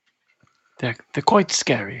They're quite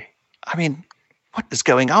scary. I mean, what is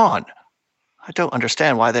going on? I don't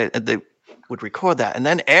understand why they would record that and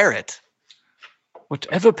then air it.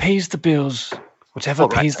 Whatever pays the bills. Whatever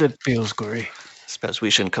pays the bills, Gory. Suppose we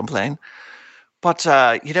shouldn't complain. But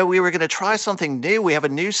we were going to try something new. We have a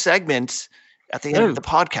new segment at the end of the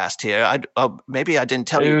podcast here. Maybe I didn't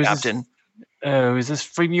tell you, Captain. Is this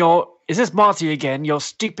from is this Marty again, your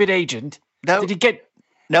stupid agent? No. Did he get...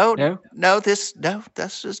 No, this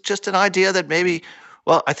is just an idea that maybe,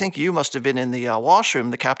 well, I think you must have been in the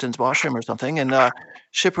washroom, the captain's washroom or something, and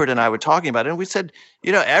Shipward and I were talking about it, and we said,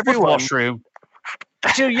 everyone... What washroom?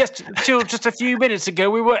 Till just a few minutes ago,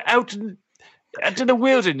 we were out in the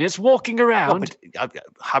wilderness, walking around. Well, but,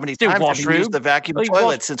 how many times have you used the vacuum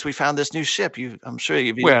toilet since we found this new ship? I'm sure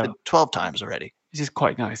you've used it 12 times already. This is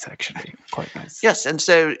quite nice, actually. Quite nice. Yes, and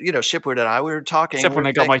so, Shipward and I, we were talking. Except when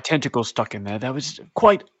I got my tentacle stuck in there. That was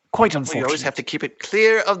quite unfortunate. We always have to keep it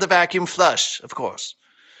clear of the vacuum flush, of course.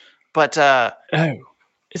 But...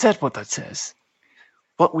 is that what that says?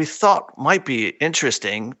 What we thought might be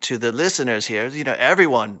interesting to the listeners here,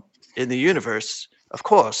 everyone in the universe, of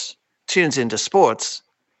course, tunes into sports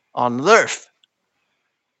on Lurf.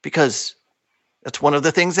 Because that's one of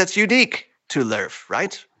the things that's unique to Lurf,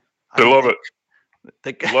 right? They love it.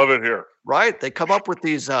 They love it here. Right? They come up with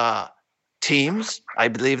these teams. I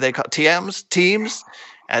believe they call teams.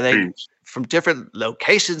 And they from different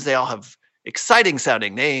locations. They all have exciting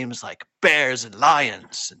sounding names like bears and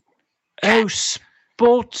lions. And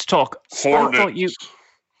sports talk. Hornets.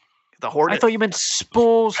 The Hornets. I thought you meant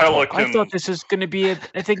spores talk. I Pelicans. thought this was going to be a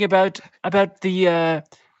thing about the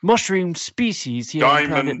mushroom species here.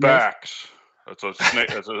 Diamondbacks. That's a snake.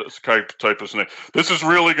 That's a type of snake. This is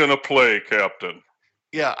really going to play, Captain.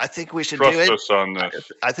 Yeah, I think we should do it. Trust us on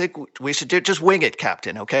this. I think we should just wing it,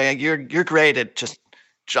 Captain. Okay, you're great at just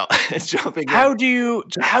jumping. How do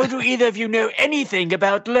either of you know anything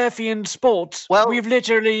about Lurfian sports? Well, we've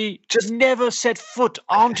literally just never set foot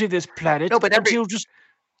onto this planet. No, but until just.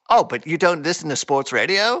 Oh, but you don't listen to sports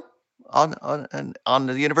radio on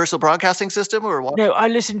the Universal Broadcasting System, or what? No, I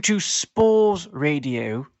listen to Spores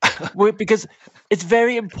Radio because it's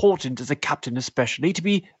very important as a captain, especially, to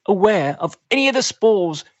be aware of any of the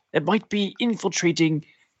spores that might be infiltrating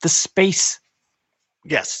the space.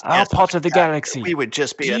 Our part of the galaxy. We would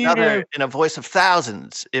just be another in a voice of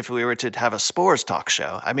thousands if we were to have a spores talk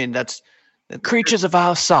show. I mean, that's creatures of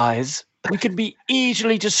our size. We can be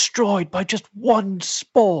easily destroyed by just one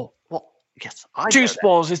spore. Well, yes, two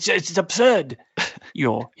spores. It's absurd.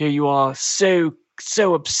 You are so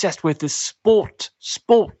obsessed with this sport.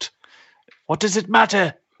 What does it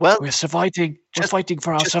matter? Well, we're surviving. We're fighting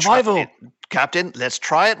for our survival. Captain, let's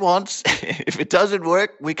try it once. If it doesn't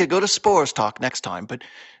work, we could go to Spores Talk next time. But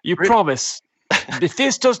you promise, if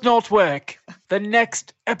this does not work, the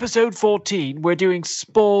next episode 14, we're doing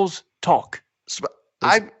Spores Talk. It's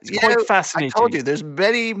quite fascinating. I told you, there's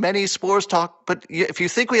many, many Spores Talk. But if you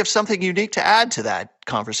think we have something unique to add to that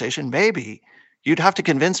conversation, maybe you'd have to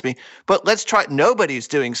convince me. But let's try. Nobody's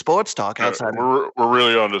doing Sports Talk outside. We're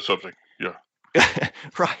really onto something. Yeah.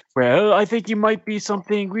 Right. Well, I think we might be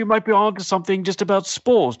onto something just about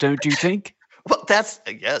spores, don't you think? Well,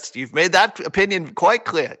 yes, you've made that opinion quite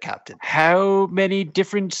clear, Captain. How many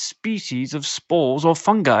different species of spores or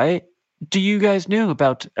fungi do you guys know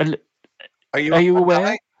about? Are you aware?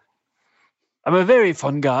 Guy? I'm a very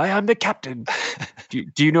fun guy. I'm the captain. do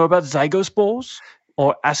you know about zygospores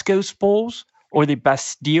or ascospores or the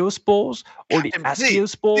bastiospores, or the Captain,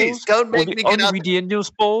 astiospores, please, don't or make the me get out.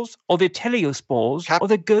 unridiospores, or the teleospores, Cap- or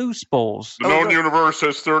the gospores? The Oh, known no. universe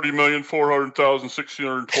has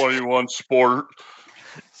 30,400,621 spore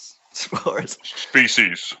Spores.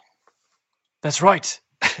 species. That's right.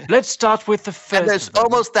 Let's start with the first. And there's of them.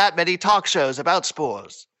 almost that many talk shows about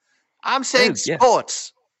spores. I'm saying Oh, yes.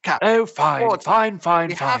 sports, Captain. Oh, fine, Sports. fine.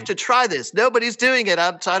 We have to try this. Nobody's doing it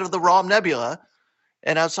outside of the Rom Nebula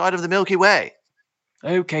and outside of the Milky Way.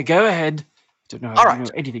 Okay, go ahead. Don't know. All I don't right.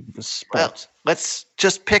 know anything with the Well, sports. let's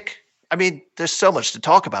just pick. I mean, there's so much to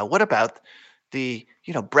talk about. What about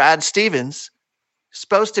Brad Stevens,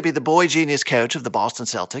 supposed to be the boy genius coach of the Boston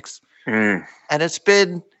Celtics, and it's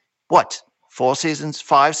been, 4 seasons,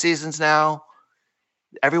 5 seasons now?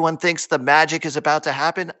 Everyone thinks the magic is about to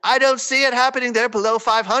happen. I don't see it happening. They're below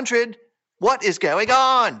 500. What is going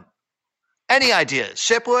on? Any ideas?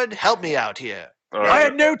 Shipwood, help me out here. I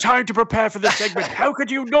had no time to prepare for this segment. How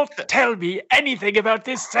could you not tell me anything about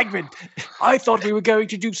this segment? I thought we were going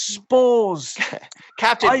to do spores.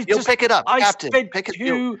 Captain, you'll pick it up. I Captain, spent pick it.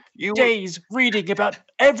 2 you- days reading about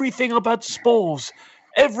everything about spores,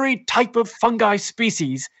 every type of fungi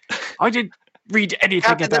species. I didn't read anything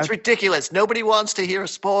Captain, about. that's ridiculous. Nobody wants to hear a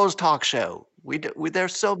spores talk show.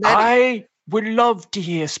 There's so many. I would love to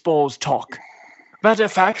hear spores talk. Matter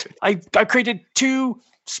of fact, I created 2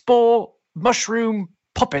 spore mushroom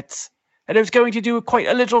puppets, and I was going to do quite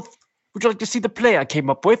a little. Would you like to see the play I came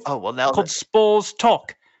up with? Oh, well, now Called Spores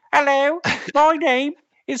Talk. Hello, my name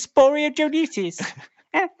is Sporiogenitis.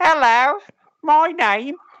 Hello, my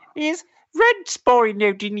name is Red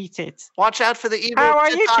Sporiogenitis. watch out for the evil. How are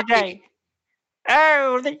you shiitake. today?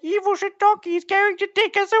 Oh, the evil shiitake is going to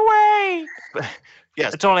take us away.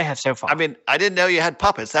 Yes. That's all I have so far. I mean, I didn't know you had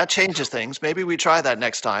puppets. That changes things. Maybe we try that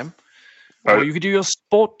next time. or you could do your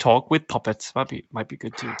sport talk with puppets. Might be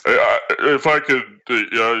good too. If I could,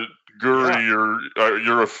 Guri,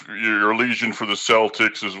 Yeah. your allegiance for the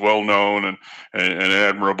Celtics is well known and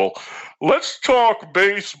admirable. Let's talk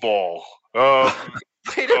baseball. Wait a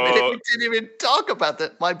minute, we didn't even talk about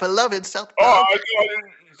that. My beloved South.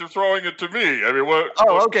 They're throwing it to me. I mean, what?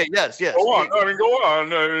 Oh, okay. Yes. Go on. Go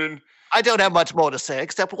on. I mean, I don't have much more to say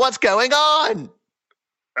except what's going on.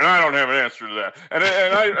 and I don't have an answer to that. And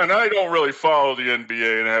I don't really follow the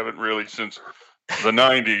NBA and haven't really since the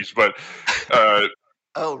 '90s. But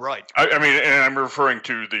Oh, right. I mean, and I'm referring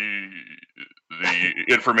to the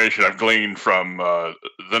information I've gleaned from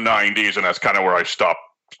the '90s, and that's kind of where I stopped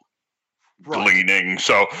gleaning.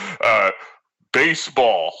 So,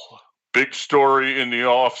 baseball, big story in the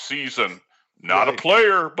off season. Not a Right.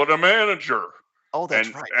 player, but a manager. Oh, that's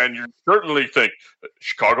and right. and you certainly think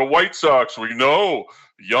Chicago White Sox. We know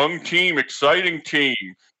young team, exciting team.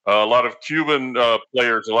 A lot of Cuban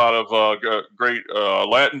players, a lot of great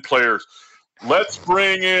Latin players. Let's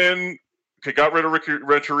bring in. Okay, got rid of Ricky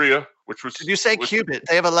Renteria, which was. Did you say Cubist?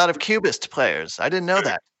 They have a lot of Cubist players. I didn't know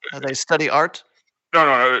that. They study art.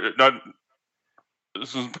 No, not.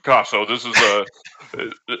 This is Picasso. This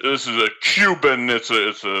is a Cuban. It's one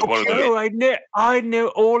of the. Oh, I know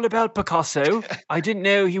all about Picasso. I didn't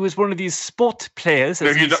know he was one of these sport players,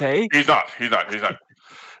 as you say. He's not.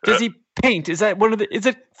 Does he paint? Is that one of the? Is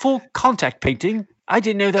it full contact painting? I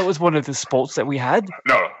didn't know that was one of the sports that we had.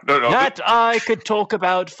 No. That I could talk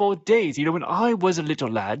about for days. You know, when I was a little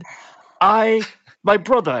lad, my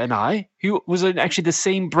brother and I, who was in actually the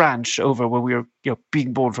same branch over where we were,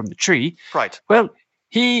 being born from the tree. Right. Well,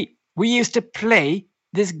 we used to play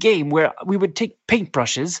this game where we would take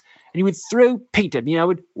paintbrushes and he would throw paint at me. And I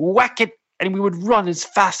would whack it, and we would run as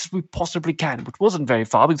fast as we possibly can, which wasn't very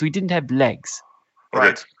far because we didn't have legs.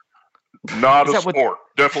 Right. Not Is a that what- sport.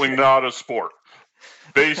 Definitely not a sport.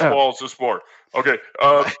 Baseball's a sport. Okay.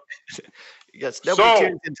 Yes. Nobody So,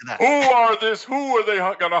 tunes into that. Who are they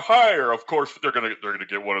going to hire? Of course, they're going to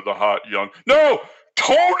get one of the hot young. No,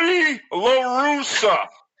 Tony La Russa.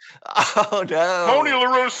 Oh no. Tony La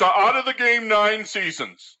Russa out of the game 9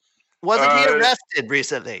 seasons. Wasn't he arrested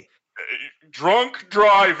recently? Drunk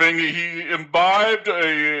driving. He imbibed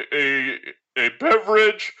a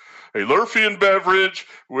beverage, a Lurfian beverage,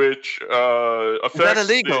 which affects. Is that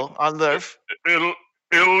illegal on Lurf?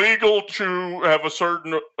 Illegal to have a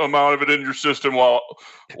certain amount of it in your system while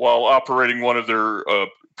operating one of their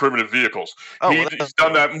primitive vehicles. Oh, He's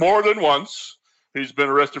done that more than once. He's been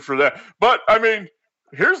arrested for that. But I mean,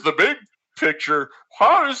 here's the big picture.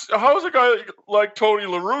 How is a guy like Tony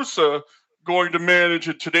La Russa going to manage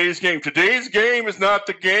today's game? Today's game is not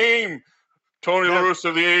the game. Tony La Russa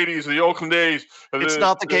of the 80s, the Oakland A's. It's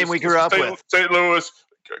not the game we grew up with. St. Louis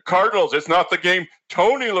Cardinals. It's not the game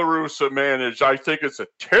Tony La Russa managed. I think it's a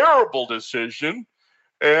terrible decision.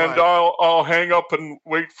 and Right. I'll hang up and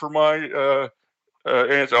wait for my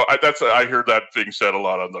answer. I hear that being said a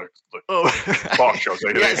lot on the Oh, talk shows.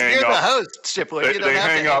 They yes, hang you're the up. host, Shipwood. They, You don't they have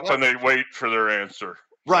to hang up and they wait for their answer.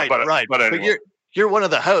 Right, but, right. But anyway, you're one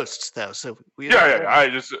of the hosts, though. So yeah. I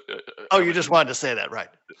just. Oh, you just wanted to say that, right?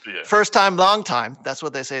 Yeah. First time, long time. That's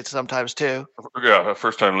what they say sometimes too. Yeah, a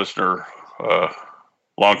first time listener,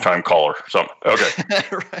 long time caller. Something. Okay.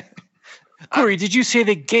 Right. Corey, did you say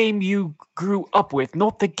the game you grew up with,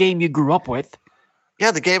 not the game you grew up with? Yeah,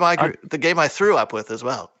 the game I threw up with as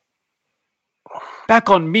well. Back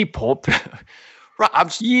on Meepop,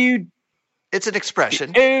 Right. you. It's an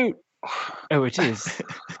expression. Oh, it is.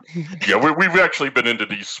 Yeah, we've actually been into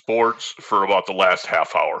these sports for about the last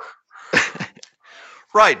half hour.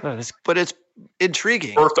 Right. Oh, that's- But it's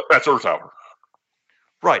intriguing. That's Earth Hour.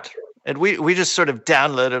 Right. And we just sort of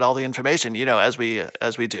downloaded all the information, as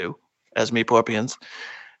we do as Meeporpians.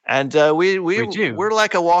 And We do. we're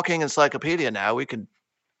like a walking encyclopedia now. We can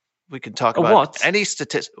talk A about what? any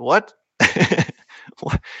statistic. What?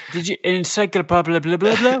 Did you encyclopedia blah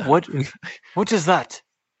blah blah blah? What is that?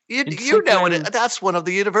 You know Encyclo- it. That's one of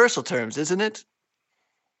the universal terms, isn't it?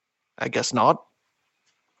 I guess not.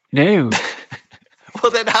 No,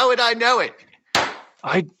 Well, then how would I know it?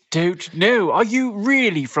 I don't know. Are you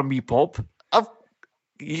really from Meepop?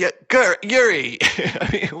 Yeah, Yuri, I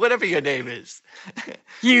mean, whatever your name is.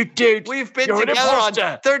 You don't. We've been You're an together on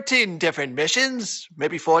imposter. 13 different missions,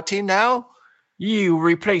 maybe 14 now. You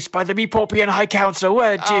replaced by the Meepopian High Council,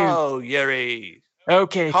 weren't you? Oh, Yuri.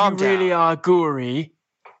 Okay, if calm you really down. are gory,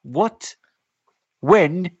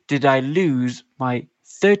 when did I lose my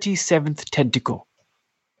 37th tentacle?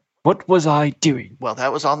 What was I doing? Well,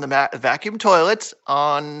 that was on the vacuum toilet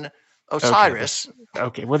on Osiris.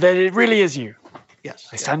 Okay, well then it really is you. Yes.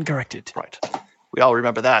 I yeah, stand corrected. right. We all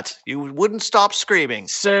remember that. You wouldn't stop screaming.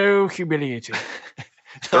 So humiliating.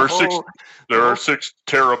 There are Oh, 6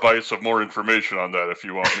 terabytes of more information on that. If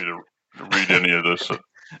you want me to read any of this,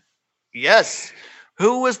 yes.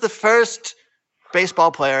 Who was the first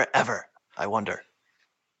baseball player ever? I wonder.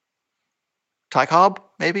 Ty Cobb,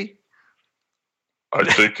 maybe? I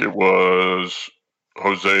think it was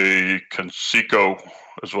Jose Canseco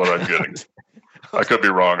is what I'm getting. I could be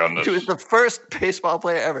wrong on He was this. the first baseball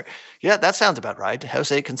player ever. Yeah, that sounds about right.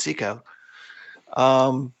 Jose Canseco.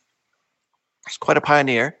 He's quite a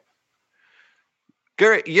pioneer.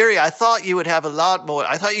 Yuri, I thought you would have a lot more.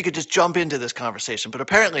 I thought you could just jump into this conversation, but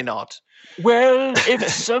apparently not. Well, if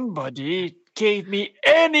somebody gave me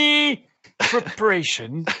any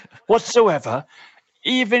preparation whatsoever,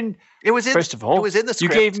 even It was in. first of all, it was in the you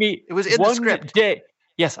script. gave me It was in the one script. day.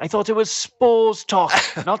 Yes, I thought it was sports talk,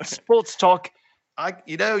 not sports talk.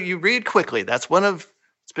 You read quickly. That's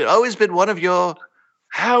always been one of your.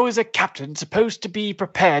 How is a captain supposed to be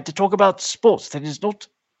prepared to talk about sports that is not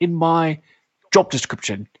in my job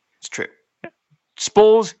description? It's true.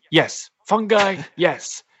 Spores, yes. Fungi,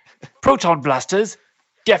 yes. Proton blasters,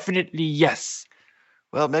 definitely yes.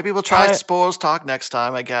 Well, maybe we'll try I- spores talk next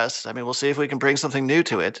time. I guess. I mean, we'll see if we can bring something new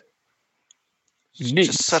to it. Neat.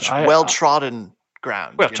 Just such I- well-trodden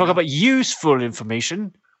ground. Well, you talk know? about useful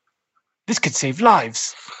information. This could save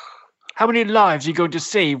lives. How many lives are you going to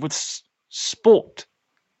save with sport?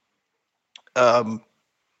 Well,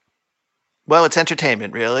 it's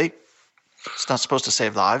entertainment, really. It's not supposed to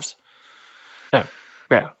save lives. Oh,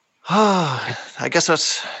 well. I guess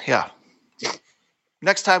that's yeah.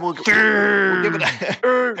 Next time we'll give it. Hey,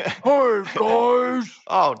 guys,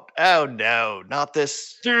 Oh no, not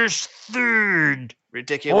this this thing. I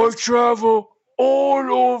ridiculous. travel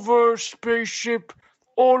all over spaceship,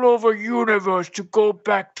 all over universe to go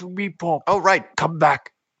back to Meepop. Oh right, Come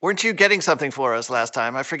back. weren't you getting something for us last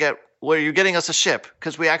time? I forget. Were you getting us a ship?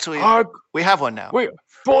 Because we have one now. Wait,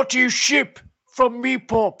 40 ship from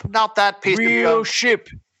Meepop. Not that piece Real of junk. ship.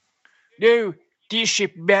 No, this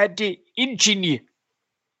ship made in China.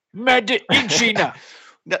 Made in China.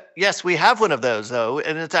 No, yes, we have one of those though,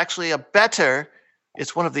 and it's actually a better.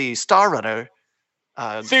 It's one of the Star Runner.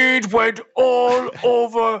 Third went all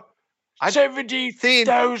over I-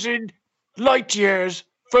 70,000 light years.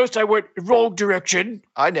 First, I went wrong direction.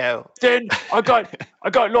 I know. Then I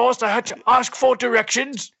got lost. I had to ask for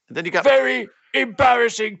directions. And then you got Very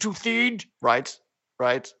embarrassing to Theed. right.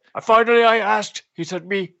 Finally, I asked. He said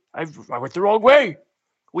me. I went the wrong way.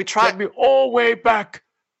 We Sent tried. me all the way back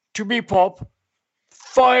to Meepop.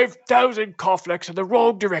 5,000 Koflex in the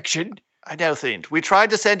wrong direction. I know, Theed. We tried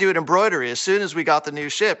to send you an embroidery as soon as we got the new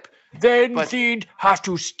ship. Then But- Theed has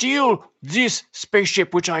to steal this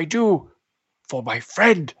spaceship, which I do, for my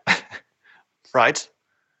friend, Right.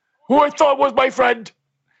 who I thought was my friend.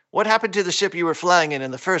 What happened to the ship you were flying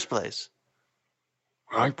in the first place?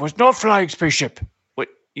 I was not flying spaceship. Wait,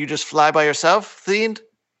 you just fly by yourself, Theed?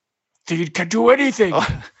 Theed can do anything.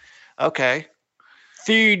 Oh, okay.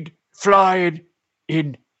 Theed flying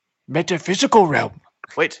in metaphysical realm.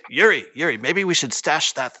 Wait, Yuri, maybe we should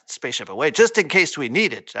stash that spaceship away just in case we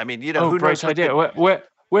need it. I mean, who knows? Bright idea.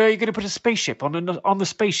 Where are you going to put a spaceship on the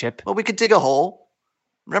spaceship? Well, we could dig a hole.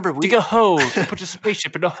 Remember, Dig a hole and put a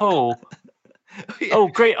spaceship in a hole. Yeah. Oh,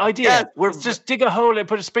 great idea. Yeah, Let's just dig a hole and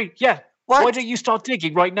put a space. Yeah. What? Why don't you start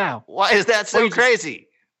digging right now? Why is that so Wait. crazy?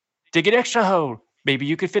 Dig an extra hole. Maybe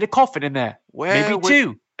you could fit a coffin in there. Where Maybe would-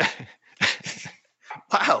 two.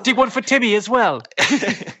 Wow. Dig one for Timmy as well.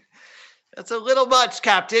 That's a little much,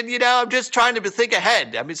 Captain. I'm just trying to think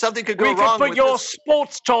ahead. I mean, something could go We wrong could put with your this.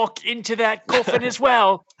 sports talk into that coffin as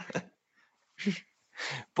well.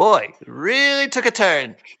 Boy, really took a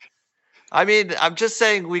turn. I mean, I'm just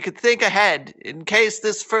saying we could think ahead in case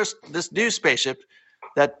this new spaceship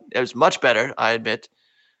that is much better, I admit.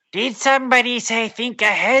 Did somebody say think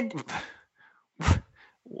ahead?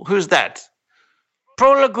 Who's that?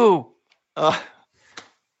 Prologu.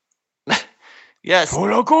 Yes.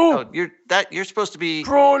 Prologu. Oh, you're supposed to be.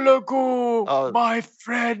 Prologu. Oh. My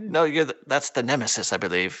friend. No, that's the nemesis, I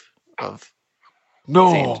believe. Of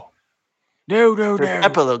No. Theed. No. there's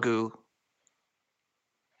Epilogu.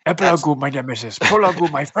 Epilogu, my nemesis.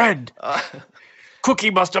 Prologu, my friend. Cookie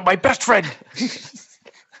Monster, my best friend.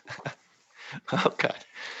 Oh God!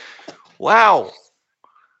 Wow.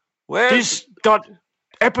 Where This got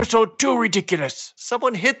episode 2 ridiculous.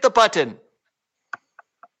 someone hit the button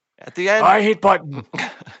at the end? I hit button.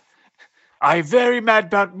 I very mad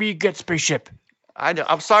about me get spaceship. I know.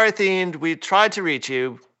 I'm sorry, Theed. We tried to reach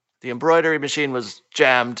you. The embroidery machine was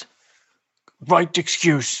jammed, Right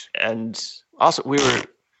excuse. and also we were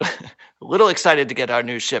a little excited to get our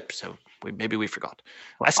new ship, so maybe we forgot.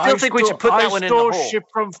 I still think we should put that one in the I hole. stole ship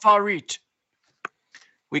from Farit.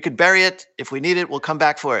 We could bury it. If we need it, we'll come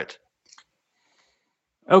back for it.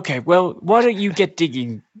 Okay, well, why don't you get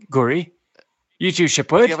digging, Guri? You too, Do you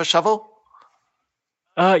Shipwood. have a shovel?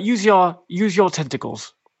 Use your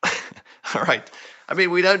tentacles. All right. I mean,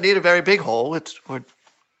 we don't need a very big hole.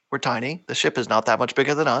 We're tiny. The ship is not that much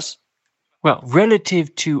bigger than us. Well,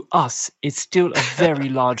 relative to us, it's still a very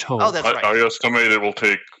large hole. Oh, that's right. I estimate it will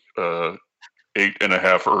take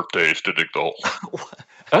 8.5 Earth days to dig the hole.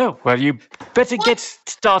 Oh, well, you better What? get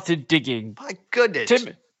started digging. My goodness.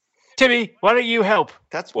 Timmy, why don't you help?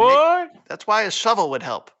 That's What? That's why a shovel would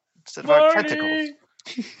help instead of our tentacles.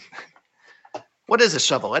 Marty? What is a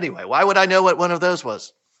shovel anyway? Why would I know what one of those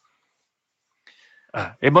was?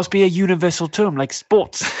 It must be a universal term like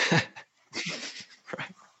sports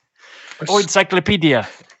or encyclopedia.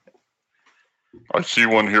 I see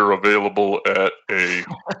one here available at a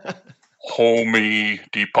Homey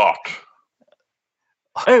Depot.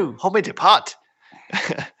 Oh, Homie Depot.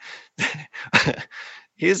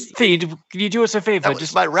 Theed, can you do us a favor? That was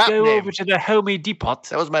Just my rap go name. over to the Homey Depot.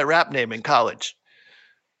 That was my rap name in college.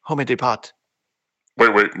 Homie Depot.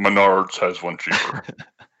 Wait, Menards has one cheaper.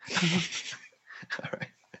 All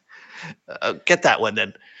right. Get that one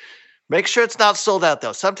then. Make sure it's not sold out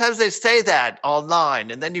though. Sometimes they say that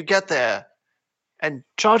online, and then you get there, and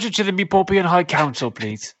Charge it to the Meepopian High Council,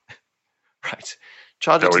 please. right,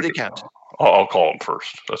 charge Yeah, it to we the can- account. I'll call him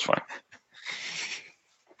first. That's fine.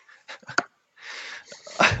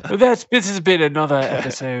 Well, this has been another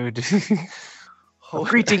episode.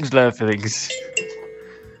 Greetings, Lurflings.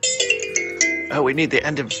 Oh, we need the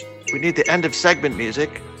end of segment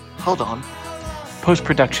music. Hold on. Post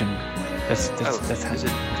production. That's Oh, how is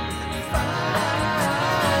it?